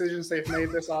their decisions they've made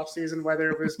this offseason,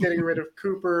 whether it was getting rid of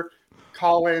Cooper,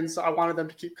 Collins. I wanted them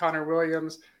to keep Connor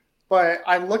Williams. But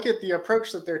I look at the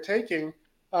approach that they're taking,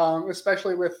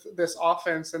 especially with this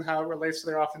offense and how it relates to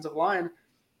their offensive line.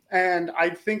 And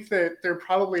I think that they're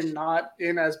probably not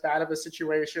in as bad of a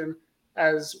situation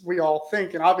as we all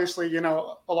think. And obviously, a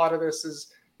lot of this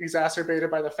is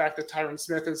exacerbated by the fact that Tyron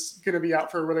Smith is going to be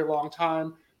out for a really long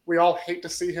time. We all hate to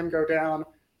see him go down.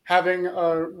 Having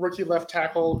a rookie left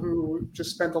tackle who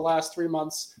just spent the last 3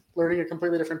 months learning a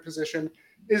completely different position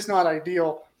is not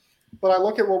ideal. But I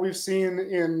look at what we've seen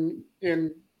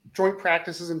in joint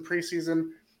practices in preseason,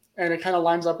 and it kind of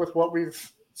lines up with what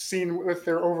we've seen with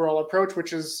their overall approach,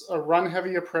 which is a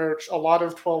run-heavy approach, a lot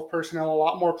of 12 personnel, a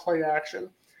lot more play action.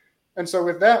 And so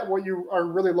with that, what you are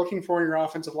really looking for in your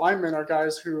offensive linemen are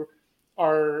guys who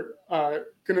are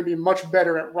going to be much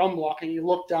better at run blocking. You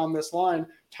look down this line,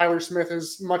 Tyler Smith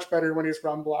is much better when he's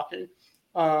run blocking.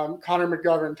 Connor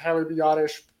McGovern, Tyler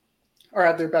Biotish are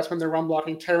at their best when they're run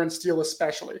blocking, Terrence Steele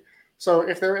especially. So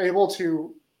if they're able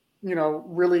to,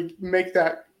 really make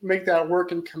that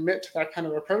work and commit to that kind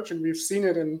of approach, and we've seen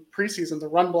it in preseason, the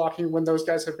run blocking when those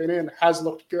guys have been in has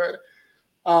looked good.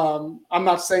 I'm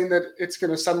not saying that it's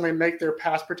going to suddenly make their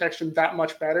pass protection that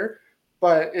much better,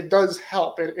 but it does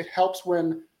help. It helps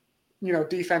when,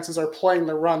 defenses are playing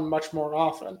the run much more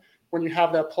often. When you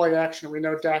have that play action, we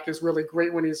know Dak is really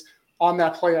great when he's on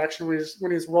that play action,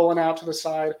 when he's rolling out to the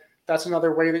side. that's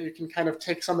another way that you can kind of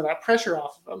take some of that pressure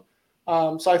off of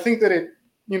them. So I think that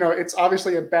it's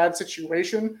obviously a bad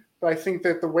situation, but I think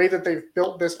that the way that they've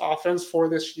built this offense for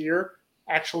this year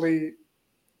actually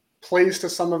plays to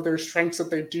some of their strengths that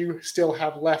they do still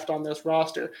have left on this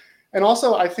roster. And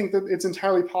also, I think that it's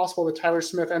entirely possible that Tyler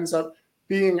Smith ends up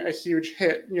being a huge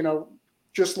hit.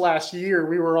 Just last year,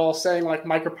 we were all saying like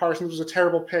Micah Parsons was a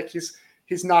terrible pick.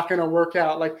 He's not going to work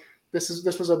out. Like this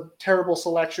was a terrible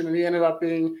selection, and he ended up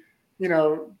being,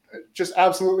 just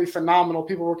absolutely phenomenal.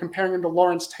 People were comparing him to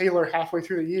Lawrence Taylor halfway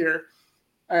through the year,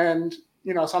 and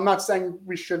so I'm not saying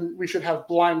we should have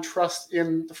blind trust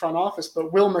in the front office,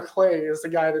 but Will McClay is the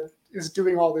guy that is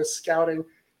doing all this scouting.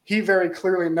 He very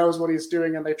clearly knows what he's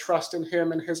doing, and they trust in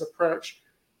him and his approach.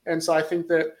 And so I think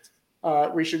that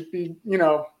we should be,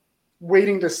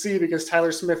 waiting to see, because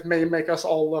Tyler Smith may make us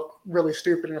all look really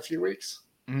stupid in a few weeks.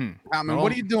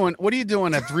 What are you doing? What are you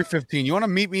doing at 3:15? You want to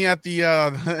meet me at the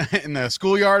in the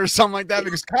schoolyard or something like that?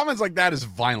 Because comments like that is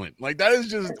violent. Like that is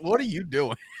just, what are you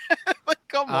doing? Like,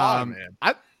 come on,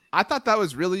 man. I thought that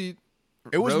was really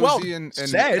it was rosy well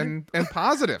said and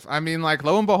positive. I mean, like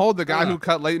lo and behold, the guy who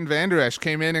cut Leighton Vander Esch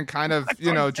came in and kind of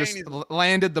just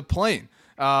landed the plane.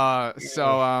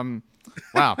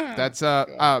 Wow, that's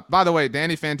by the way,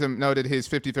 Danny Phantom noted his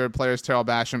 53rd player is Terrell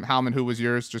Basham. Howman, who was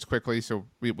yours, just quickly, so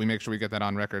we make sure we get that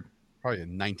on record. Probably a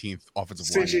 19th offensive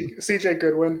lineman. CJ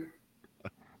Goodwin.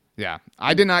 Yeah,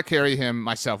 I did not carry him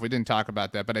myself. We didn't talk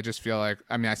about that, but I just feel like,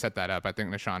 I set that up. I think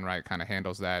Nashawn Wright kind of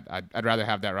handles that. I'd rather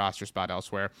have that roster spot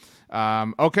elsewhere.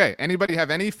 Okay, anybody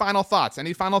have any final thoughts?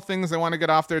 Any final things they want to get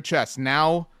off their chest?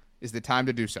 Now is the time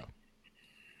to do so.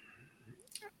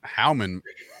 Howman,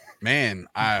 man,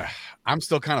 I'm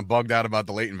still kind of bugged out about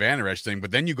the Leighton Vander Esch thing,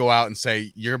 but then you go out and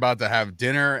say you're about to have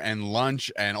dinner and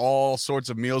lunch and all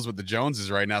sorts of meals with the Joneses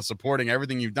right now, supporting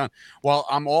everything you've done. Well,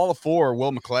 I'm all for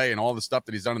Will McClay and all the stuff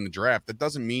that he's done in the draft. That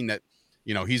doesn't mean that,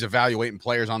 he's evaluating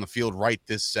players on the field right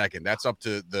this second. That's up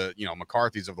to the,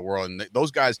 McCarthy's of the world. And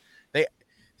those guys,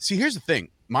 here's the thing.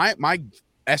 My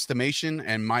estimation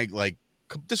and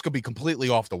this could be completely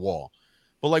off the wall.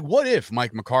 But what if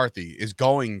Mike McCarthy is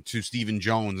going to Stephen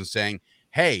Jones and saying,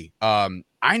 hey,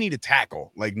 I need a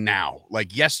tackle now,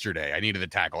 yesterday I needed a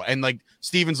tackle. And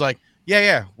Stephen's like,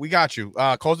 yeah, we got you.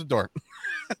 Close the door.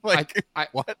 What?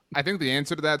 I think the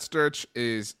answer to that, Sturch,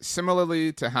 is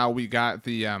similarly to how we got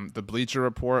the Bleacher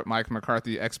Report Mike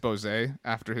McCarthy expose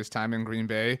after his time in Green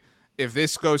Bay. If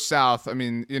this goes south,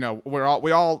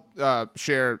 we all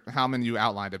share, Howman, you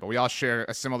outlined it, but we all share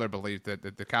a similar belief that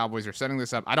the Cowboys are setting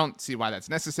this up. I don't see why that's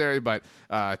necessary, but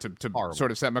to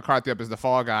sort of set McCarthy up as the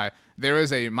fall guy, there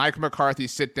is a Mike McCarthy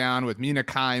sit down with Mina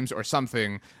Kimes or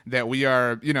something that we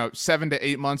are, 7 to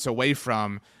 8 months away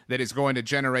from, that is going to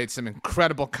generate some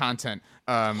incredible content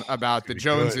about the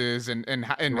Joneses and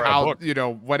how,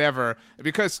 whatever.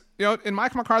 Because, in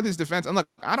Mike McCarthy's defense, and look,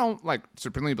 I don't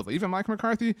supremely believe in Mike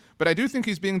McCarthy, but I do think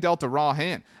he's being dealt a raw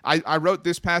hand. I wrote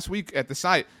this past week at the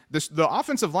site, the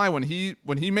offensive line, when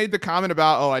he made the comment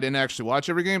about, I didn't actually watch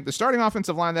every game, the starting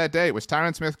offensive line that day was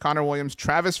Tyron Smith, Connor Williams,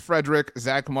 Travis Frederick,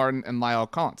 Zach Martin, and Lyle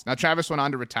Collins. Now, Travis went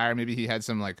on to retire. Maybe he had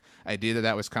some idea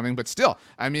that was coming, but still,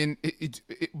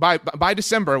 by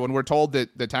December, when we're told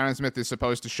that Tyron Smith is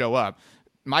supposed to show up,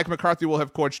 Mike McCarthy will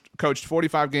have coached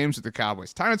 45 games with the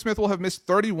Cowboys. Tyron Smith will have missed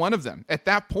 31 of them at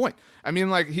that point.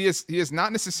 He has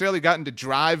not necessarily gotten to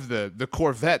drive the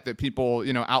Corvette that people,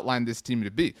 outlined this team to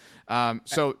be.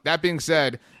 So that being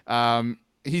said,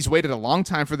 he's waited a long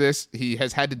time for this. He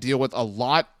has had to deal with a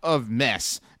lot of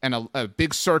mess and a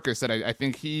big circus that I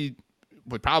think he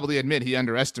would probably admit he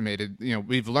underestimated. If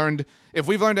we've learned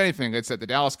anything, it's that the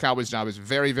Dallas Cowboys job is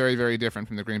very, very, very different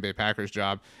from the Green Bay Packers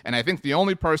job. And I think the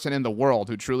only person in the world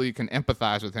who truly can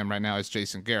empathize with him right now is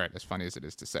Jason Garrett, as funny as it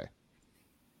is to say.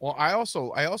 Well, I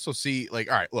also see all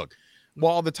right, look,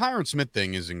 while the Tyron Smith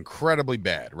thing is incredibly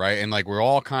bad, right? And we're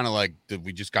all kind of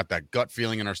we just got that gut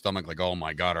feeling in our stomach, oh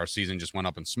my God, our season just went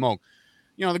up in smoke.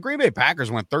 The Green Bay Packers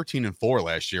went 13-4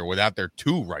 last year without their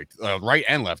two right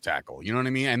and left tackle. You know what I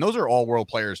mean? And those are all world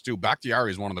players too. Bakhtiari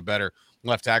is one of the better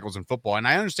left tackles in football. And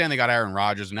I understand they got Aaron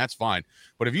Rodgers, and that's fine.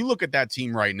 But if you look at that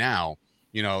team right now,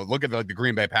 look at the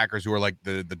Green Bay Packers, who are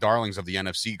the darlings of the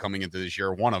NFC coming into this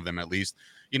year, one of them at least.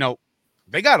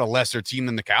 They got a lesser team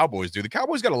than the Cowboys do. The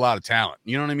Cowboys got a lot of talent.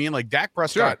 You know what I mean? Dak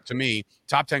Prescott, to me,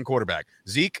 top 10 quarterback.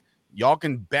 Zeke, y'all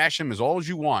can bash him as all as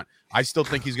you want. I still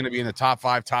think he's going to be in the top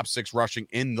 5, top 6 rushing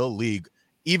in the league,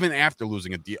 even after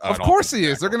losing Of course he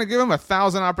is. They're going to give him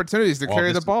 1,000 opportunities to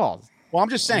carry the ball. Well, I'm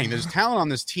just saying there's talent on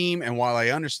this team, and while I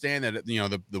understand that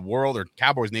the world or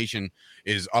Cowboys Nation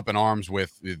is up in arms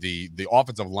with the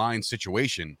offensive line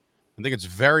situation, I think it's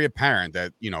very apparent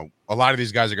that, a lot of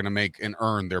these guys are going to make and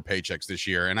earn their paychecks this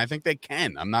year. And I think they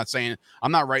can. I'm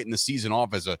not writing the season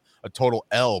off as a total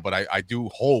L, but I do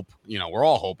hope, we're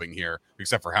all hoping here,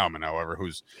 except for Howman, however,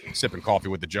 who's sipping coffee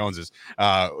with the Joneses,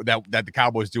 that the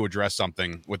Cowboys do address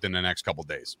something within the next couple of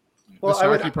days. Well, I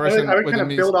would kind of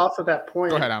build off of that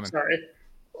point. Go ahead, Howman.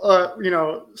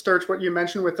 Sorry. Sturch, what you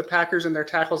mentioned with the Packers and their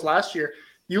tackles last year,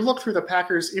 you look through the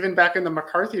Packers even back in the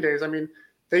McCarthy days. I mean,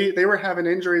 they were having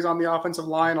injuries on the offensive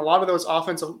line.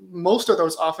 Most of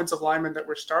those offensive linemen that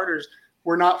were starters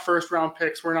were not first-round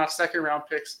picks, were not second-round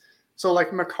picks. So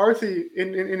like McCarthy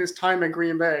in his time at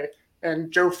Green Bay,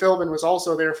 and Joe Philbin was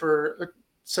also there for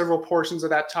several portions of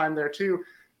that time there too.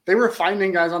 They were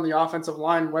finding guys on the offensive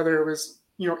line, whether it was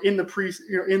in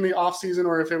the off season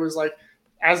or if it was like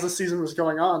as the season was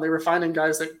going on, they were finding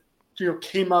guys that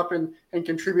came up and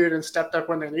contributed and stepped up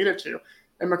when they needed to.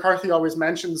 And McCarthy always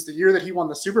mentions the year that he won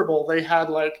the Super Bowl, they had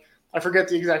I forget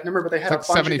the exact number, but they had like a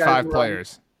bunch 75 of guys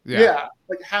players. Yeah,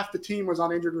 like half the team was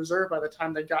on injured reserve by the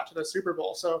time they got to the Super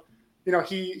Bowl. So,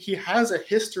 he has a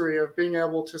history of being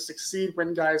able to succeed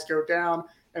when guys go down,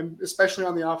 and especially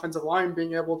on the offensive line,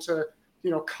 being able to,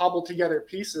 cobble together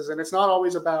pieces. And it's not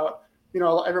always about,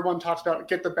 everyone talks about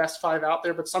get the best 5 out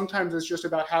there, but sometimes it's just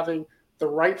about having the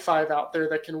right 5 out there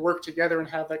that can work together and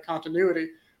have that continuity.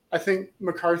 I think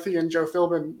McCarthy and Joe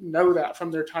Philbin know that from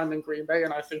their time in Green Bay,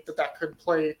 and I think that could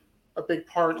play a big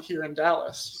part here in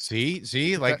Dallas.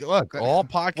 See, look, all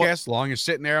podcasts long, you're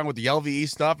sitting there with the LVE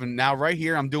stuff, and now right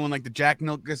here, I'm doing like the Jack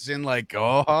Nicholson,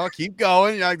 keep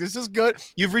going. You're like, this is good.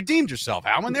 You've redeemed yourself,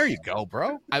 Howman. There you go,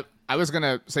 bro. I was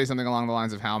gonna say something along the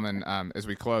lines of Howman as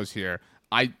we close here.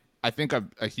 I think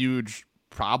a huge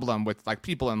problem with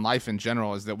people in life in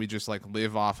general is that we just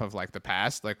live off of the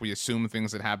past. We assume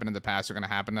things that happen in the past are going to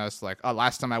happen to us.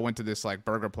 Last time I went to this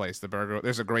burger place,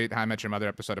 there's a great How I Met Your Mother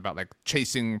episode about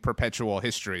chasing perpetual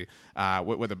history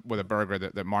with a burger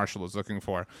that Marshall is looking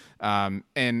for.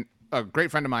 And a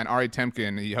great friend of mine, Ari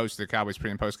Temkin, he hosts the Cowboys pre-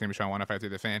 and post-game show on 105.3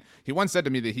 The Fan. He once said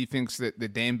to me that he thinks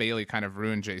that Dan Bailey kind of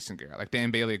ruined Jason Garrett. Dan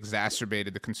Bailey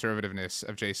exacerbated the conservativeness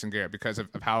of Jason Garrett because of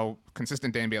how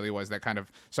consistent Dan Bailey was. That kind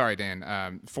of,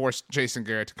 forced Jason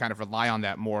Garrett to kind of rely on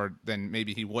that more than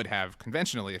maybe he would have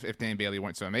conventionally if Dan Bailey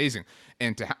weren't so amazing.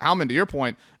 And to Howman, to your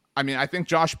point, I think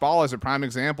Josh Ball is a prime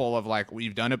example of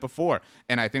we've done it before.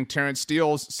 And I think Terrence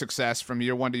Steele's success from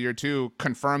year 1 to year 2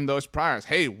 confirmed those priors.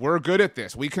 Hey, we're good at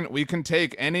this. We can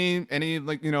take any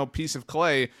piece of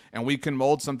clay and we can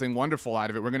mold something wonderful out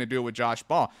of it. We're going to do it with Josh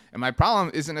Ball. And my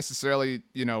problem isn't necessarily,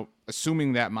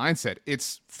 assuming that mindset.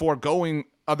 It's foregoing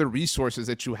other resources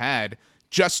that you had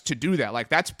just to do that.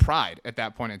 That's pride at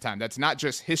that point in time. That's not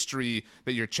just history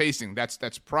that you're chasing. That's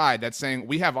pride. That's saying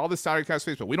we have all this salary cap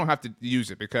space, but we don't have to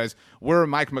use it because we're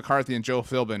Mike McCarthy and Joe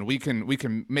Philbin. We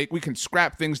can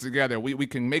scrap things together. We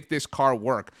can make this car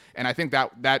work. And I think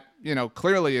that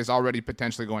clearly is already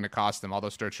potentially going to cost them. Although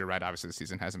Sturch, you're right. Obviously the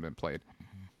season hasn't been played.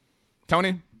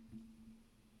 Tony?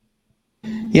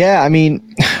 Yeah,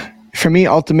 for me,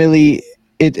 ultimately,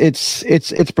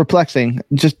 it's perplexing,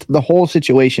 just the whole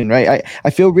situation, right? I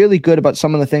feel really good about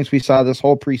some of the things we saw this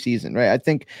whole preseason, right? I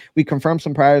think we confirmed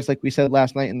some priors, like we said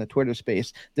last night in the Twitter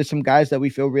space. There's some guys that we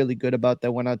feel really good about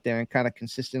that went out there and kind of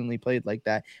consistently played like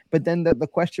that. But then the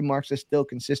question marks are still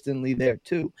consistently there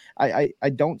too. I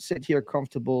don't sit here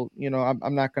comfortable.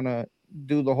 I'm not gonna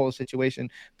do the whole situation,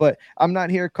 but I'm not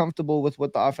here comfortable with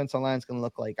what the offensive line is going to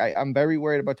look like. I'm very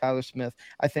worried about Tyler Smith.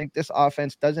 I think this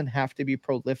offense doesn't have to be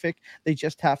prolific. They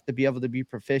just have to be able to be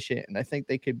proficient, and I think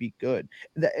they could be good.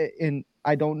 And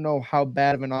I don't know how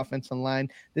bad of an offensive line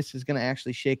this is going to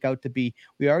actually shake out to be.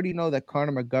 We already know that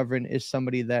Connor McGovern is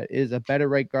somebody that is a better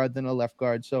right guard than a left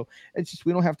guard. So it's just,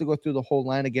 we don't have to go through the whole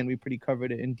line again. We pretty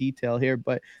covered it in detail here,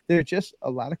 but there's just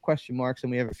a lot of question marks,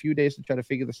 and we have a few days to try to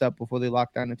figure this out before they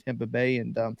lock down in Tampa Bay.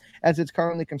 And as it's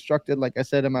currently constructed, like I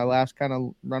said in my last kind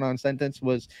of run-on sentence,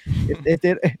 was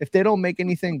if they don't make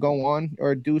anything go on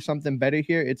or do something better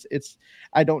here, it's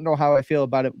I don't know how I feel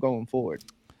about it going forward.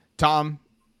 Tom,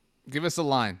 give us a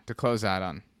line to close out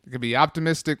on. It could be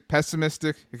optimistic,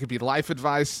 pessimistic. It could be life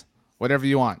advice, whatever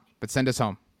you want, but send us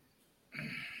home.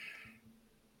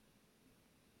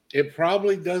 It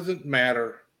probably doesn't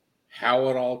matter how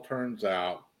it all turns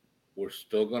out. We're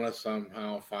still going to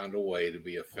somehow find a way to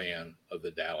be a fan of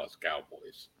the Dallas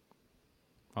Cowboys.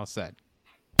 Well said.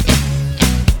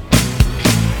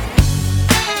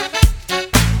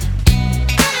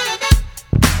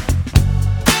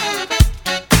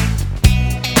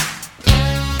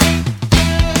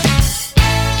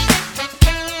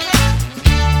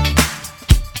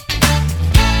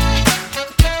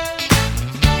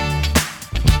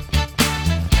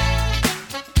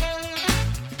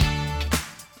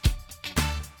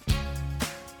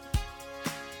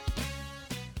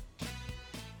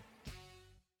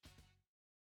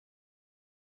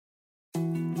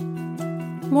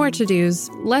 More to-dos,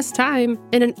 less time,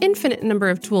 and an infinite number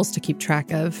of tools to keep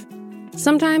track of.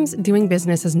 Sometimes doing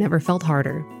business has never felt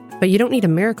harder, but you don't need a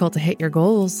miracle to hit your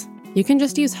goals. You can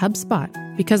just use HubSpot,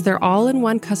 because their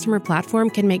all-in-one customer platform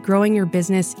can make growing your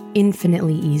business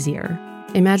infinitely easier.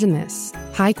 Imagine this: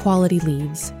 high-quality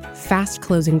leads, fast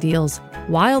closing deals,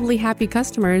 wildly happy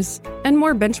customers, and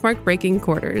more benchmark-breaking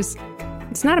quarters.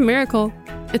 It's not a miracle,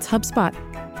 it's HubSpot.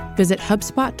 Visit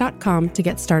HubSpot.com to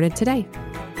get started today.